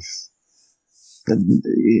sort of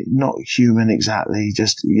not human exactly,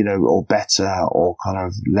 just, or better or kind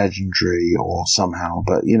of legendary or somehow,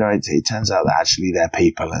 but, it turns out that actually they're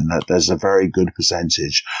people, and that there's a very good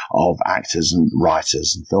percentage of actors and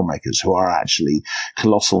writers and filmmakers who are actually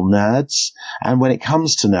colossal nerds. And when it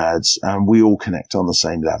comes to nerds, we all connect on the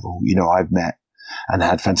same level. I've met and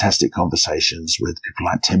had fantastic conversations with people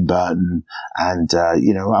like Tim Burton, and,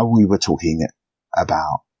 we were talking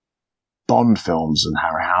about Bond films and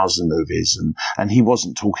Harryhausen movies, and he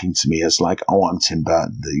wasn't talking to me as I'm Tim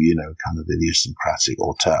Burton, the, kind of idiosyncratic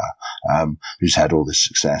auteur, who's had all this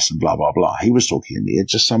success and blah, blah, blah. He was talking to me as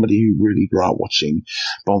just somebody who really grew up watching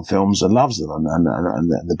Bond films and loves them, and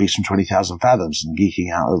The Beast from 20,000 Fathoms, and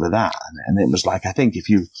geeking out over that. And it was I think if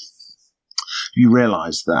you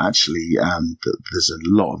realize that actually that there's a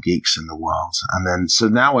lot of geeks in the world. And then, so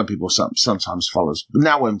now when people sometimes follows,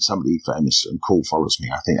 now when somebody famous and cool follows me,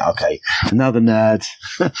 I think, okay, another nerd's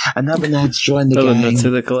joined the game. Another nerd to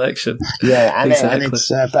the collection. Yeah, and, exactly.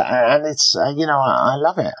 and it's I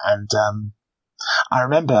love it. And I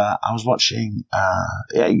remember I was watching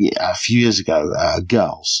a few years ago,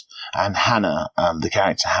 Girls, and Hannah, the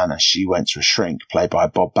character Hannah, she went to a shrink played by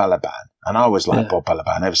Bob Balaban. And I always liked Bob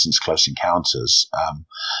Balaban ever since Close Encounters.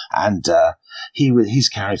 His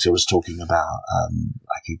character was talking about,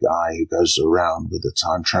 a guy who goes around with a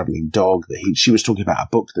time traveling dog she was talking about a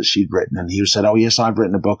book that she'd written, and he said, "Oh yes, I've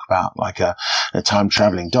written a book about a time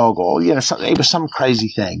traveling dog," or, something. It was some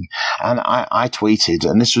crazy thing. And I tweeted,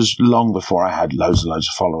 and this was long before I had loads and loads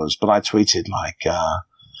of followers, but I tweeted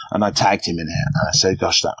And I tagged him in it, and I said,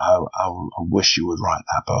 gosh, I wish you would write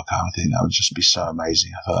that book. I think that would just be so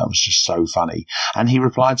amazing. I thought that was just so funny. And he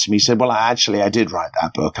replied to me, he said, well, I did write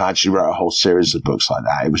that book. I actually wrote a whole series of books like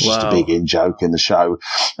that. It was just a big in-joke in the show.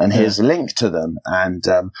 And here's a link to them. And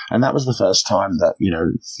that was the first time that,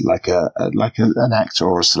 like an actor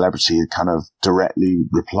or a celebrity had kind of directly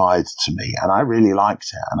replied to me. And I really liked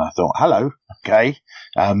it. And I thought, hello, okay.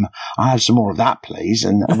 I have some more of that, please.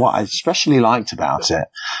 And what I especially liked about it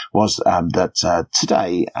was that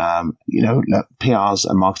today, look, PRs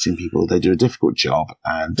and marketing people, they do a difficult job,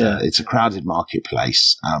 and it's a crowded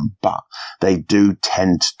marketplace, but they do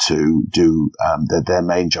tend to do their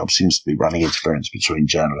main job seems to be running interference between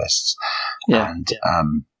journalists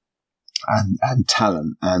and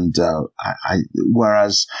talent. And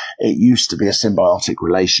whereas it used to be a symbiotic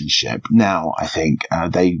relationship, now I think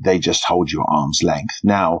they just hold you at arm's length.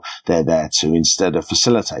 Now they're there to, instead of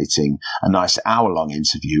facilitating a nice hour-long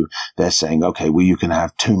interview, they're saying, okay, well, you can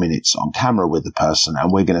have 2 minutes on camera with the person,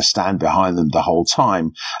 and we're going to stand behind them the whole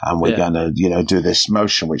time, and we're going to, do this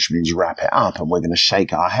motion, which means wrap it up, and we're going to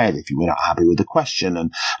shake our head if we're not happy with the question.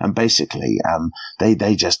 And basically,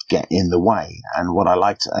 they just get in the way. And what I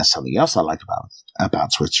liked, something else I like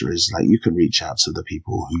about Twitter is, like, you can reach out to the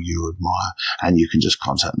people who you admire, and you can just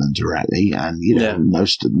contact them directly. And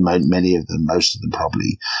most of them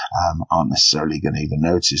probably aren't necessarily going to even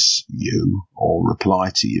notice you or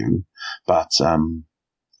reply to you. But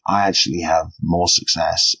I actually have more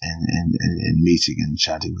success in meeting and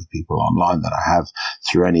chatting with people online than I have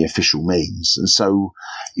through any official means. And so,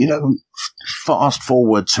 fast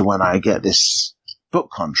forward to when I get this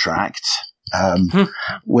book contract.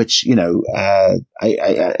 Which, I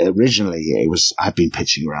originally I've been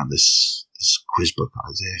pitching around this quiz book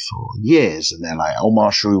idea for years, and they're like, oh,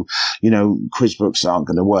 Marshall, quiz books aren't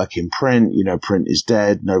going to work in print. Print is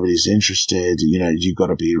dead. Nobody's interested. You've got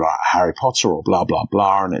to be like Harry Potter or blah, blah,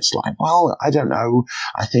 blah. And it's like, well, I don't know.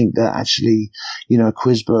 I think that actually, a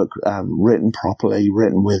quiz book, written properly,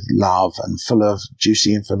 written with love and full of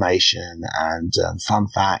juicy information and fun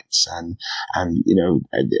facts and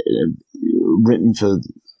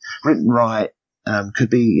written right, could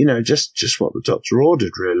be, just what the doctor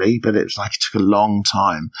ordered, really. But it was like, it took a long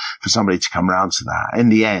time for somebody to come around to that. In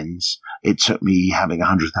the end, it took me having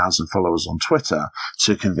 100,000 followers on Twitter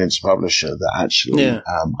to convince a publisher that actually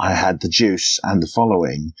I had the juice and the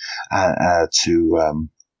following to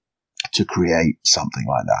create something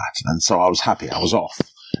like that. And so I was happy. I was off.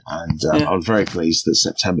 And I was very pleased that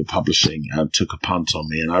September Publishing took a punt on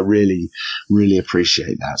me, and I really, really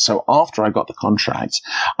appreciate that. So after I got the contract,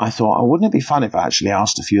 I thought, oh, wouldn't it be fun if I actually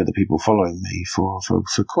asked a few of the people following me for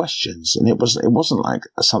questions? And it wasn't like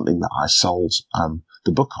something that I sold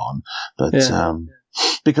the book on, but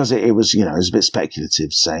because it was, it was a bit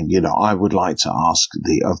speculative, saying, I would like to ask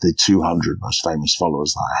of the 200 most famous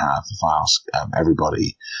followers that I have, if I ask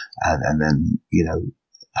everybody, and then,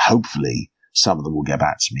 hopefully some of them will get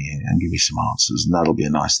back to me and give me some answers, and that'll be a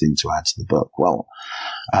nice thing to add to the book. Well,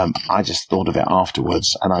 I just thought of it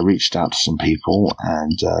afterwards, and I reached out to some people,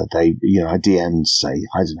 and they, I DM'd, say,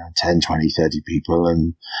 10, 20, 30 people,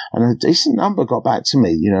 and a decent number got back to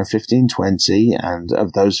me, 15, 20, and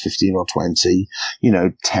of those 15 or 20,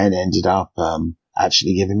 10 ended up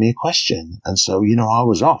actually giving me a question. And so, I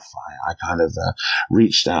was off. I kind of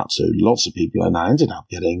reached out to lots of people, and I ended up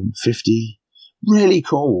getting 50 really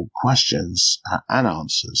cool questions and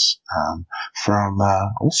answers from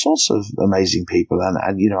all sorts of amazing people.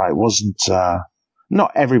 And it wasn't,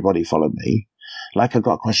 not everybody followed me. Like, I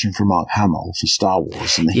got a question from Mark Hamill for Star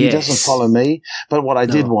Wars, and he doesn't follow me. But what I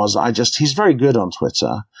did was he's very good on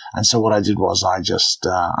Twitter. And so what I did was I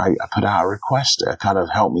put out a request, kind of,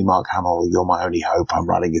 help me, Mark Hamill, you're my only hope. I'm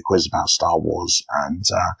writing a quiz about Star Wars.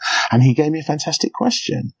 And he gave me a fantastic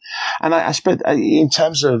question. And I spent, in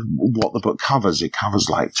terms of what the book covers, it covers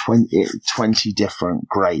like 20 different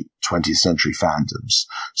great 20th century fandoms.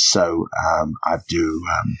 So, I do,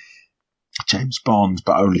 James Bond,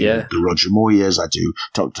 but only the Roger Moore years. I do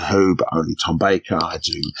Doctor Who, but only Tom Baker. I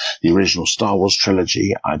do the original Star Wars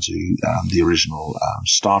trilogy. I do the original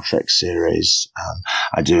Star Trek series.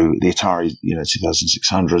 I do the Atari,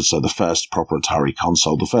 2600, so the first proper Atari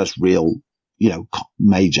console, the first real,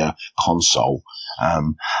 major console.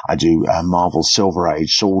 I do Marvel Silver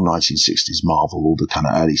Age, so all 1960s Marvel, all the kind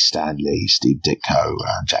of early Stan Lee, Steve Ditko,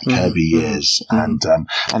 Jack Kirby years, and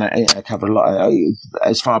I cover a lot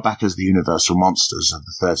as far back as the Universal monsters of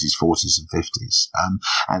the 30s, 40s, and 50s,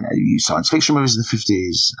 and science fiction movies in the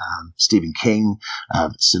 50s, Stephen King,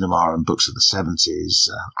 cinema and books of the 70s,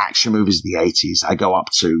 action movies of the 80s. I go up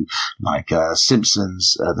to like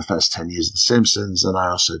Simpsons, the first 10 years of the Simpsons, and I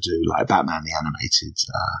also do like Batman the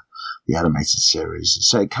animated series.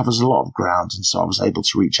 So it covers a lot of ground, and so I was able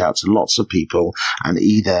to reach out to lots of people, and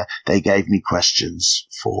either they gave me questions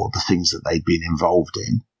for the things that they'd been involved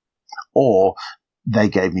in, or they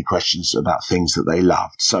gave me questions about things that they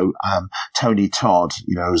loved. So Tony Todd,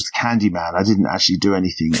 was the Candyman. I didn't actually do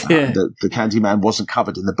anything. The Candyman wasn't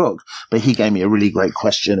covered in the book, but he gave me a really great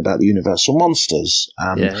question about the Universal monsters.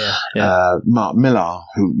 Mark Millar,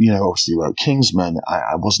 who obviously wrote Kingsman,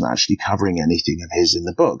 I wasn't actually covering anything of his in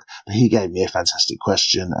the book, but he gave me a fantastic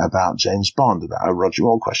question about James Bond, about a Roger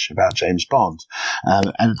Moore question about James Bond. And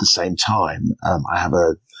at the same time, I have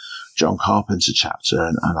a John Carpenter chapter,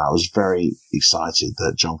 and I was very excited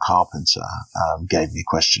that John Carpenter gave me a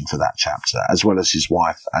question for that chapter, as well as his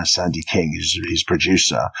wife, Sandy King, who's his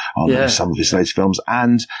producer on some of his latest films,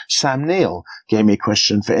 and Sam Neill gave me a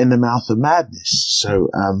question for In the Mouth of Madness. So,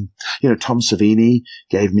 Tom Savini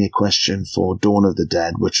gave me a question for Dawn of the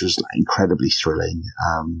Dead, which was incredibly thrilling.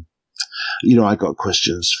 I got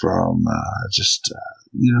questions from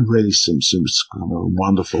really some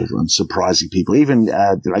wonderful and surprising people. Even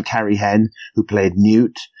like Carrie Henn, who played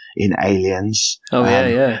Newt in Aliens.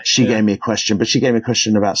 She gave me a question, but she gave me a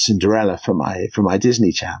question about Cinderella for my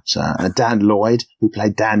Disney chapter. Dan Lloyd, who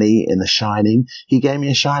played Danny in The Shining, he gave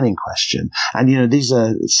me a Shining question. And these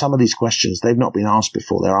are some of these questions, they've not been asked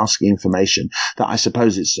before. They're asking information that I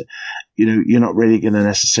suppose it's you're not really going to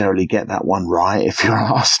necessarily get that one right if you're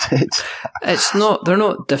asked it. It's not. They're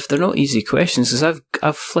not easy questions, because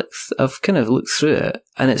I've kind of looked through it,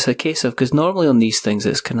 and it's a case of, because normally on these things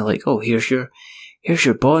it's kind of like, oh, here's your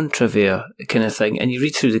Bond trivia kind of thing, and you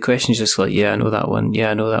read through the questions just like, yeah, I know that one.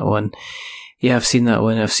 Yeah, I know that one. Yeah, I've seen that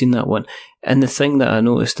one. I've seen that one. And the thing that I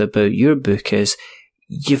noticed about your book is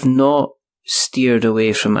you've not steered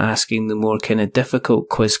away from asking the more kind of difficult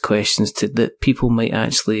quiz questions that people might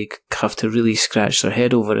actually have to really scratch their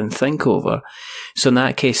head over and think over. So in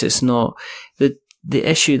that case, it's not the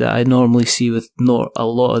issue that I normally see with not a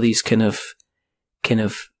lot of these kind of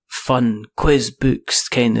fun quiz books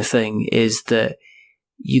kind of thing, is that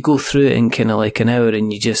you go through it in kind of like an hour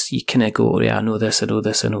and you kind of go, oh, yeah, I know this, I know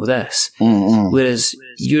this, I know this. Mm-hmm. Whereas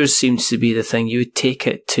yours seems to be the thing, you would take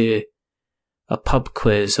it to a pub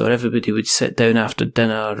quiz, or everybody would sit down after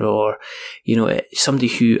dinner, or, somebody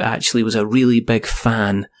who actually was a really big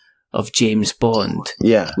fan of James Bond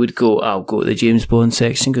would go, I'll go to the James Bond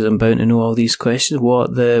section because I'm bound to know all these questions.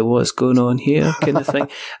 What's going on here kind of thing.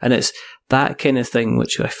 And it's that kind of thing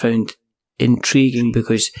which I found intriguing,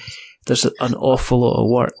 because there's an awful lot of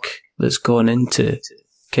work that's gone into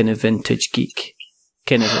kind of vintage geek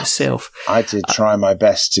kind of itself. I did try my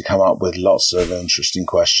best to come up with lots of interesting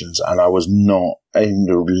questions, and I was not in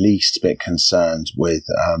the least bit concerned with,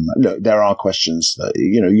 look, there are questions that,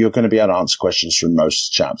 you're going to be able to answer questions from most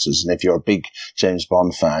chapters. And if you're a big James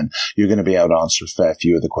Bond fan, you're going to be able to answer a fair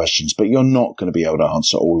few of the questions, but you're not going to be able to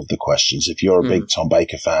answer all of the questions. If you're a big Tom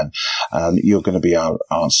Baker fan, you're going to be able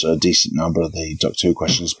to answer a decent number of the Doctor Who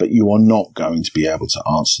questions, but you are not going to be able to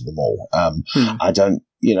answer them all. I don't,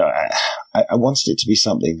 I wanted it to be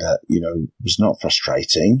something that, was not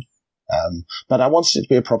frustrating. But I wanted it to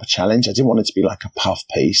be a proper challenge. I didn't want it to be like a puff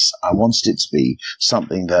piece. I wanted it to be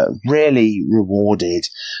something that really rewarded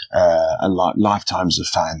lifetimes of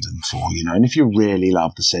fandom for, And if you really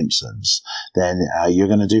love The Simpsons, then you're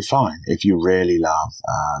going to do fine. If you really love,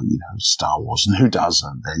 Star Wars, and who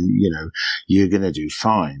doesn't, then, you're going to do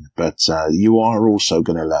fine. But you are also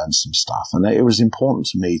going to learn some stuff. And it was important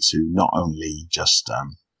to me to not only just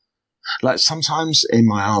like sometimes in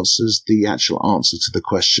my answers, the actual answer to the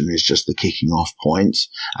question is just the kicking off point.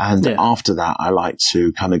 And after that, I like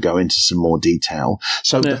to kind of go into some more detail.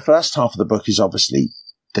 So the first half of the book is obviously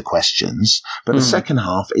the questions, but the second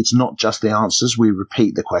half, it's not just the answers. We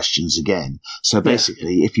repeat the questions again. So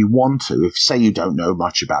basically, if you want to, if say you don't know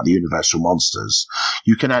much about the Universal monsters,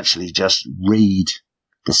 you can actually just read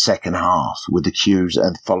the second half with the Q's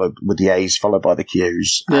and followed with the A's followed by the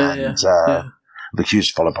Q's. The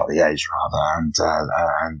Q's followed by the A's rather,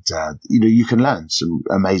 and you can learn some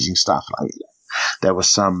amazing stuff. Like there was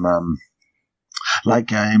some,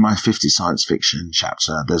 in my 50 science fiction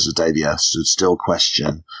chapter, there's a Day the Earth Stood Still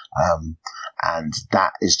question, And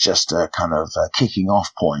that is just a kind of a kicking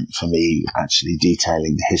off point for me, actually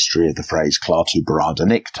detailing the history of the phrase Klaatu Barada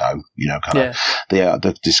Nikto, of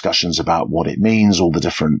the discussions about what it means, all the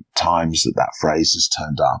different times that phrase has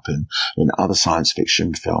turned up in other science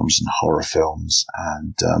fiction films and horror films.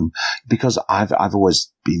 And, because I've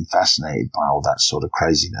always been fascinated by all that sort of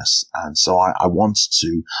craziness. And so I wanted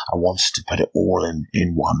to put it all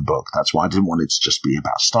in one book. That's why I didn't want it to just be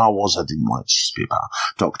about Star Wars. I didn't want it to just be about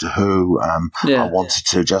Doctor Who. I wanted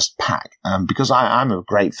to just pack, because I'm a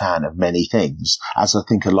great fan of many things, as I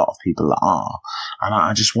think a lot of people are. And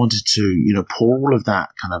I just wanted to, pour all of that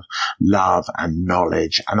kind of love and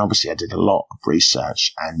knowledge. And obviously I did a lot of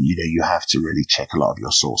research, and, you have to really check a lot of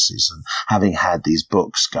your sources. And having had these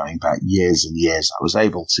books going back years and years, I was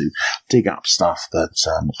able to dig up stuff that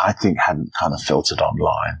I think hadn't kind of filtered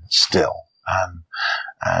online still.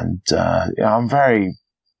 I'm very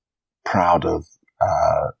proud of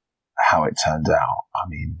how it turned out. I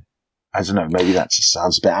mean, I don't know, maybe that just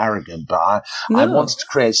sounds a bit arrogant, but I wanted to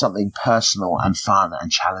create something personal and fun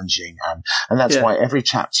and challenging. And that's why every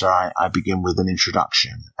chapter I begin with an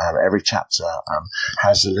introduction. Every chapter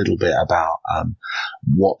has a little bit about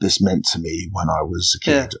what this meant to me when I was a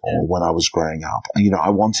kid or when I was growing up. And, I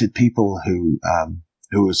wanted people who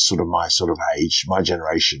was sort of my sort of age, my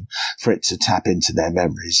generation, for it to tap into their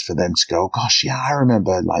memories, for them to go, gosh, yeah, I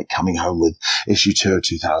remember like coming home with issue 2 of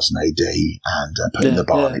 2000 AD and putting the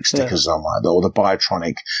Bionic stickers on or the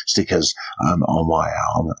Biotronic stickers on my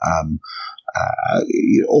arm.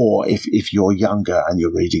 Or if you're younger and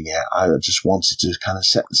you're reading it, I just wanted to kind of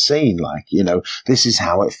set the scene, like, this is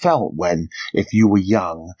how it felt if you were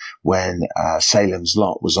young, when Salem's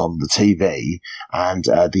Lot was on the TV, and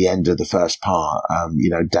at the end of the first part,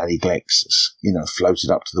 Danny Glick's,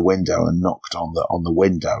 floated up to the window and knocked on the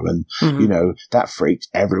window, and that freaked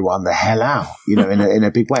everyone the hell out, in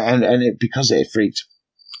a big way, and because it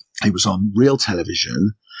was on real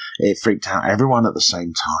television. It freaked out everyone at the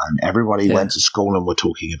same time. Everybody went to school and were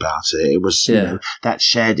talking about it. It was, that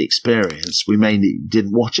shared experience. We mainly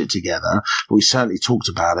didn't watch it together, but we certainly talked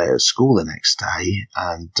about it at school the next day.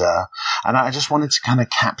 And I just wanted to kind of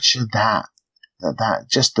capture that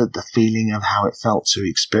just the feeling of how it felt to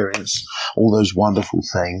experience all those wonderful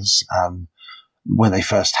things, when they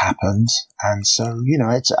first happened. And so,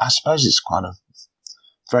 I suppose it's kind of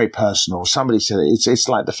very personal. Somebody said it's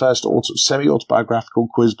like the first semi-autobiographical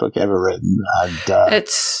quiz book ever written, and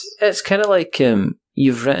it's kind of like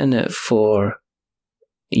you've written it for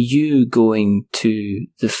you going to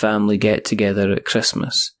the family get together at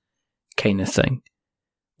Christmas, kind of thing,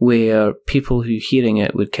 where people who hearing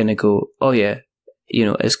it would kind of go, oh yeah,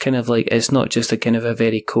 it's kind of like, it's not just a kind of a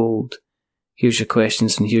very cold, here's your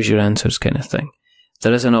questions and here's your answers kind of thing.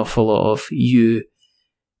 There is an awful lot of you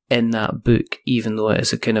in that book, even though it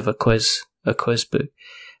is a kind of a quiz book.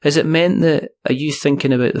 Has it meant that, are you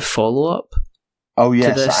thinking about the follow-up? Oh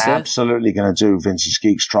yes, I'm absolutely going to do Vintage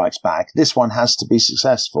Geek Strikes Back. This one has to be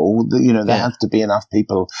successful. There have to be enough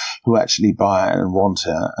people who actually buy it and want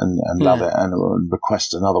it and love it and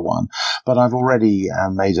request another one. But I've already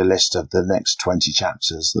made a list of the next 20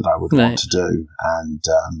 chapters that I would want to do. And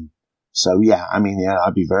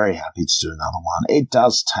I'd be very happy to do another one. It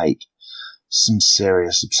does take some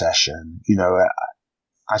serious obsession.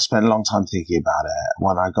 I spent a long time thinking about it.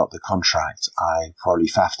 When I got the contract, I probably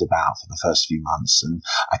faffed about for the first few months, and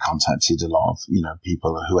I contacted a lot of,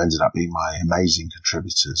 people who ended up being my amazing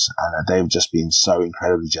contributors, and they've just been so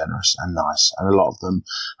incredibly generous and nice. And a lot of them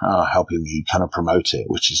are helping me kind of promote it,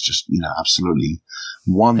 which is just, absolutely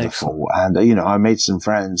wonderful. Excellent. And, I made some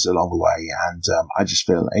friends along the way, and I just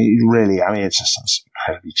feel it just sounds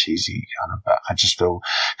incredibly cheesy kind of, but I just feel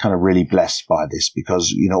kind of really blessed by this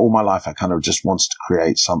because, all my life I kind of just wanted to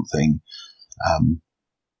create something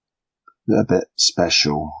a bit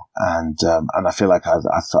special, and I feel like I've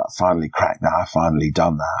finally cracked that. I've finally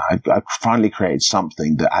done that. I've finally created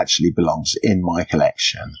something that actually belongs in my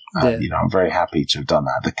collection. I'm very happy to have done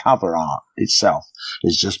that. The cover art itself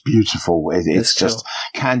is just beautiful. It's just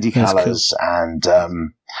candy colors,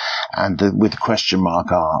 and with question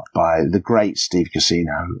mark art by the great Steve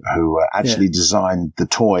Casino, who actually designed the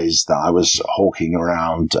toys that I was hawking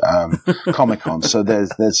around Comic-Con. So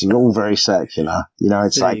there's all very circular,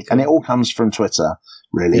 it's there like, and it all comes from Twitter,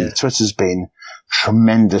 really. Yeah. Twitter's been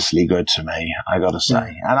tremendously good to me, I gotta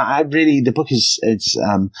say. And I really, the book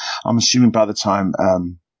I'm assuming by the time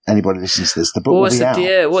anybody listens to this, the book will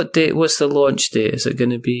be out. What date? What's the launch date? Is it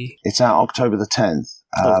going to be? It's out October the 10th.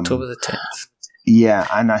 October the 10th. Yeah,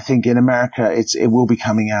 and I think in America it will be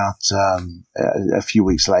coming out a few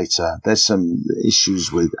weeks later. There's some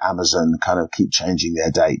issues with Amazon, kind of keep changing their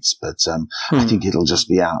dates, but I think it'll just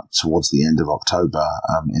be out towards the end of October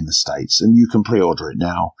in the States, and you can pre-order it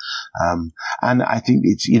now. And I think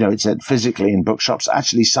it's at physically in bookshops.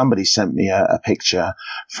 Actually, somebody sent me a picture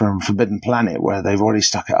from Forbidden Planet where they've already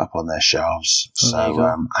stuck it up on their shelves. So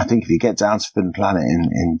I think if you get down to Forbidden Planet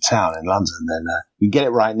in town in London, then you can get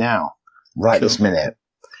it right now. Right, cool. This minute.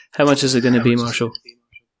 How much is it going to be, Marshall?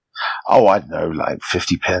 Oh, I don't know, like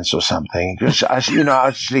 50 pence or something. I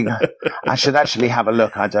should actually have a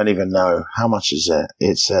look. I don't even know. How much is it?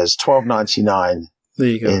 It says $12.99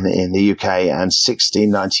 in the UK and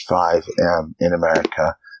 $16.95 in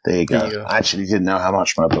America. There you go. I actually didn't know how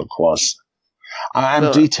much my book was. I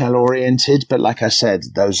am detail oriented, but like I said,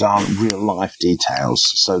 those aren't real life details.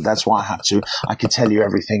 So that's why I could tell you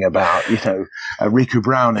everything about, Riku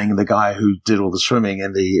Browning, the guy who did all the swimming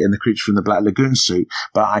in the Creature from the Black Lagoon suit,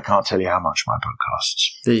 but I can't tell you how much my book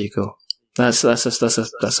costs. There you go. That's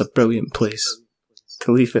a brilliant place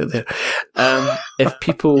to leave it there. If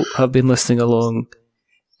people have been listening along,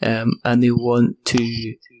 and they want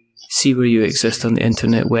to see where you exist on the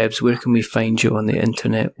internet webs, where can we find you on the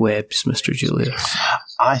internet webs, Mr. Julius?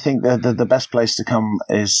 I think the best place to come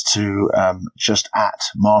is to just at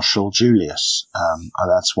Marshall Julius.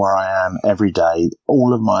 That's where I am every day.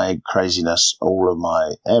 All of my craziness,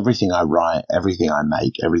 everything I write, everything I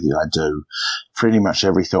make, everything I do, pretty much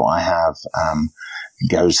every thought I have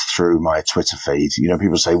goes through my Twitter feed.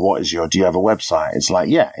 People say, do you have a website? It's like,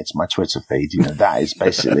 yeah, it's my Twitter feed. That is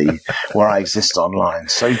basically where I exist online.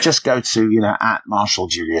 So just go to, at Marshall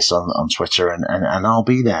Julius on Twitter and I'll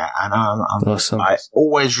be there. And awesome. I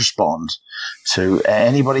always respond to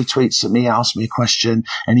anybody tweets at me, asks me a question,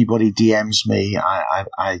 anybody DMs me.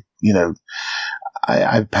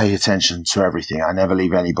 I pay attention to everything. I never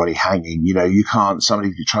leave anybody hanging. You can't, somebody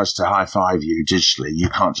who tries to high five you digitally, you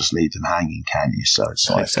can't just leave them hanging, can you? So it's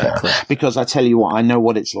like, exactly. Because I tell you what, I know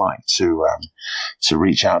what it's like to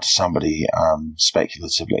reach out to somebody,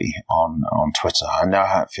 speculatively on Twitter. I know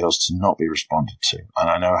how it feels to not be responded to, and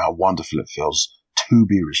I know how wonderful it feels to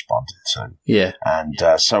be responded to. Yeah. And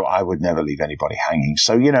so I would never leave anybody hanging.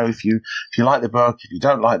 So, if you like the book, if you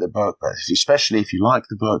don't like the book, but especially if you like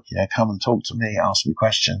the book, come and talk to me, ask me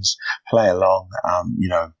questions, play along. I'm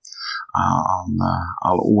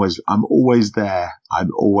always there. I'm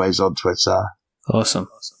always on Twitter. Awesome.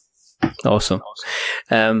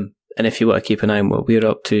 And if you want to keep an eye on what we're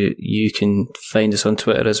up to, you can find us on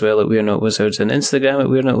Twitter as well at We're Not Wizards, and Instagram at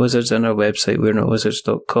We're Not Wizards, and our website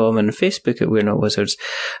we'renotwizards.com, and Facebook at We're Not Wizards.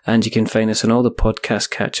 And you can find us on all the podcast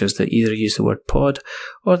catchers that either use the word pod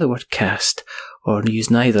or the word cast, or use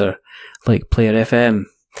neither, like Player FM.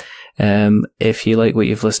 If you like what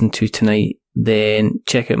you've listened to tonight, then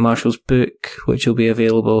check out Marshall's book, which will be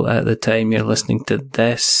available at the time you're listening to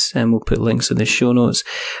this, and we'll put links in the show notes.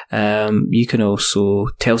 You can also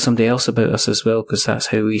tell somebody else about us as well, because that's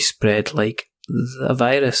how we spread like a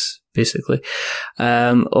virus, basically.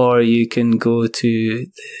 Or you can go to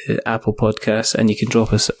the Apple Podcasts and you can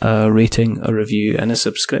drop us a rating, a review, and a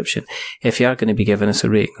subscription. If you are going to be giving us a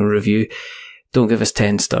rating or review, don't give us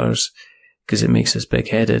 10 stars, because it makes us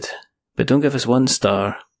big-headed. But don't give us 1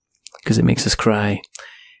 star, because it makes us cry.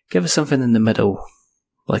 Give us something in the middle,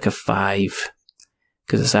 like a 5,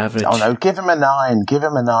 because it's average. Oh no, give him a 9. Give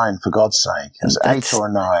him a 9, for God's sake. It's 8 or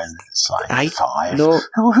a 9. It's like 5. No.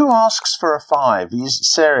 Who asks for a 5? Are you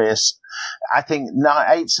serious? I think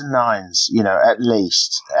 8s and 9s, at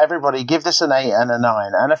least. Everybody give this an 8 and a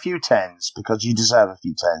 9 and a few 10s, because you deserve a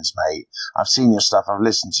few 10s, mate. I've seen your stuff. I've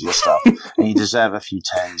listened to your stuff, and you deserve a few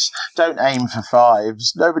 10s. Don't aim for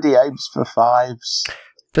 5s. Nobody aims for 5s.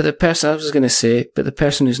 But the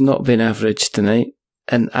person who's not been average tonight,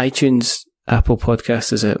 and iTunes, Apple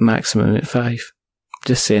Podcast is at maximum at 5.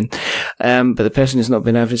 Just saying. But the person who's not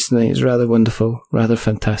been average tonight is rather wonderful, rather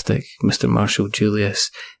fantastic, Mr. Marshall Julius.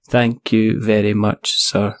 Thank you very much,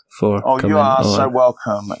 sir, for coming on. You are so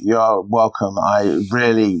welcome. You're welcome. I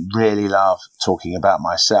really, really love talking about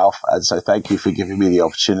myself, and so thank you for giving me the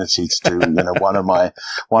opportunity to do, one of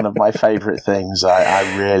my favourite things.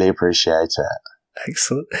 I really appreciate it.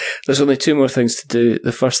 Excellent. There's only 2 more things to do.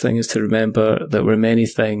 The first thing is to remember that we're many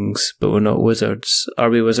things, but we're not wizards. Are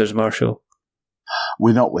we wizards, Marshall?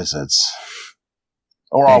 We're not wizards.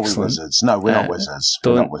 Or are Excellent. we wizards? No, we're not wizards.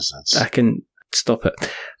 We're not wizards. I can stop it.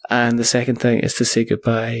 And the second thing is to say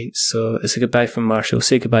goodbye. So it's a goodbye from Marshall.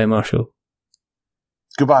 Say goodbye, Marshall.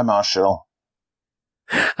 Goodbye, Marshall.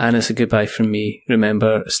 And it's a goodbye from me.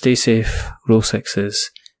 Remember, stay safe, roll 6s,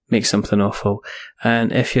 make something awful.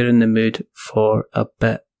 And if you're in the mood for a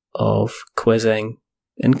bit of quizzing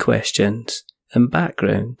and questions and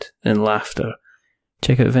background and laughter,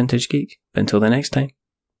 check out Vintage Geek. But until the next time,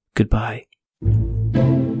 goodbye.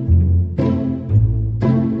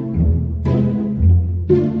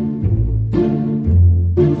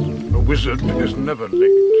 A wizard is never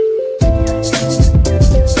late.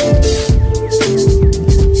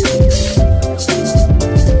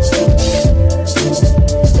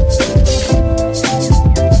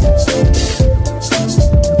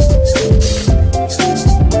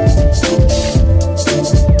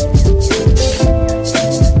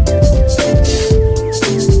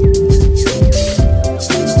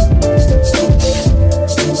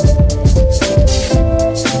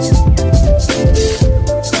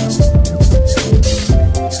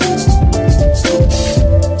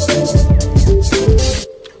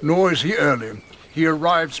 Nor is he early. He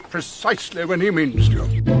arrives precisely when he means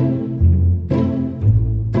to.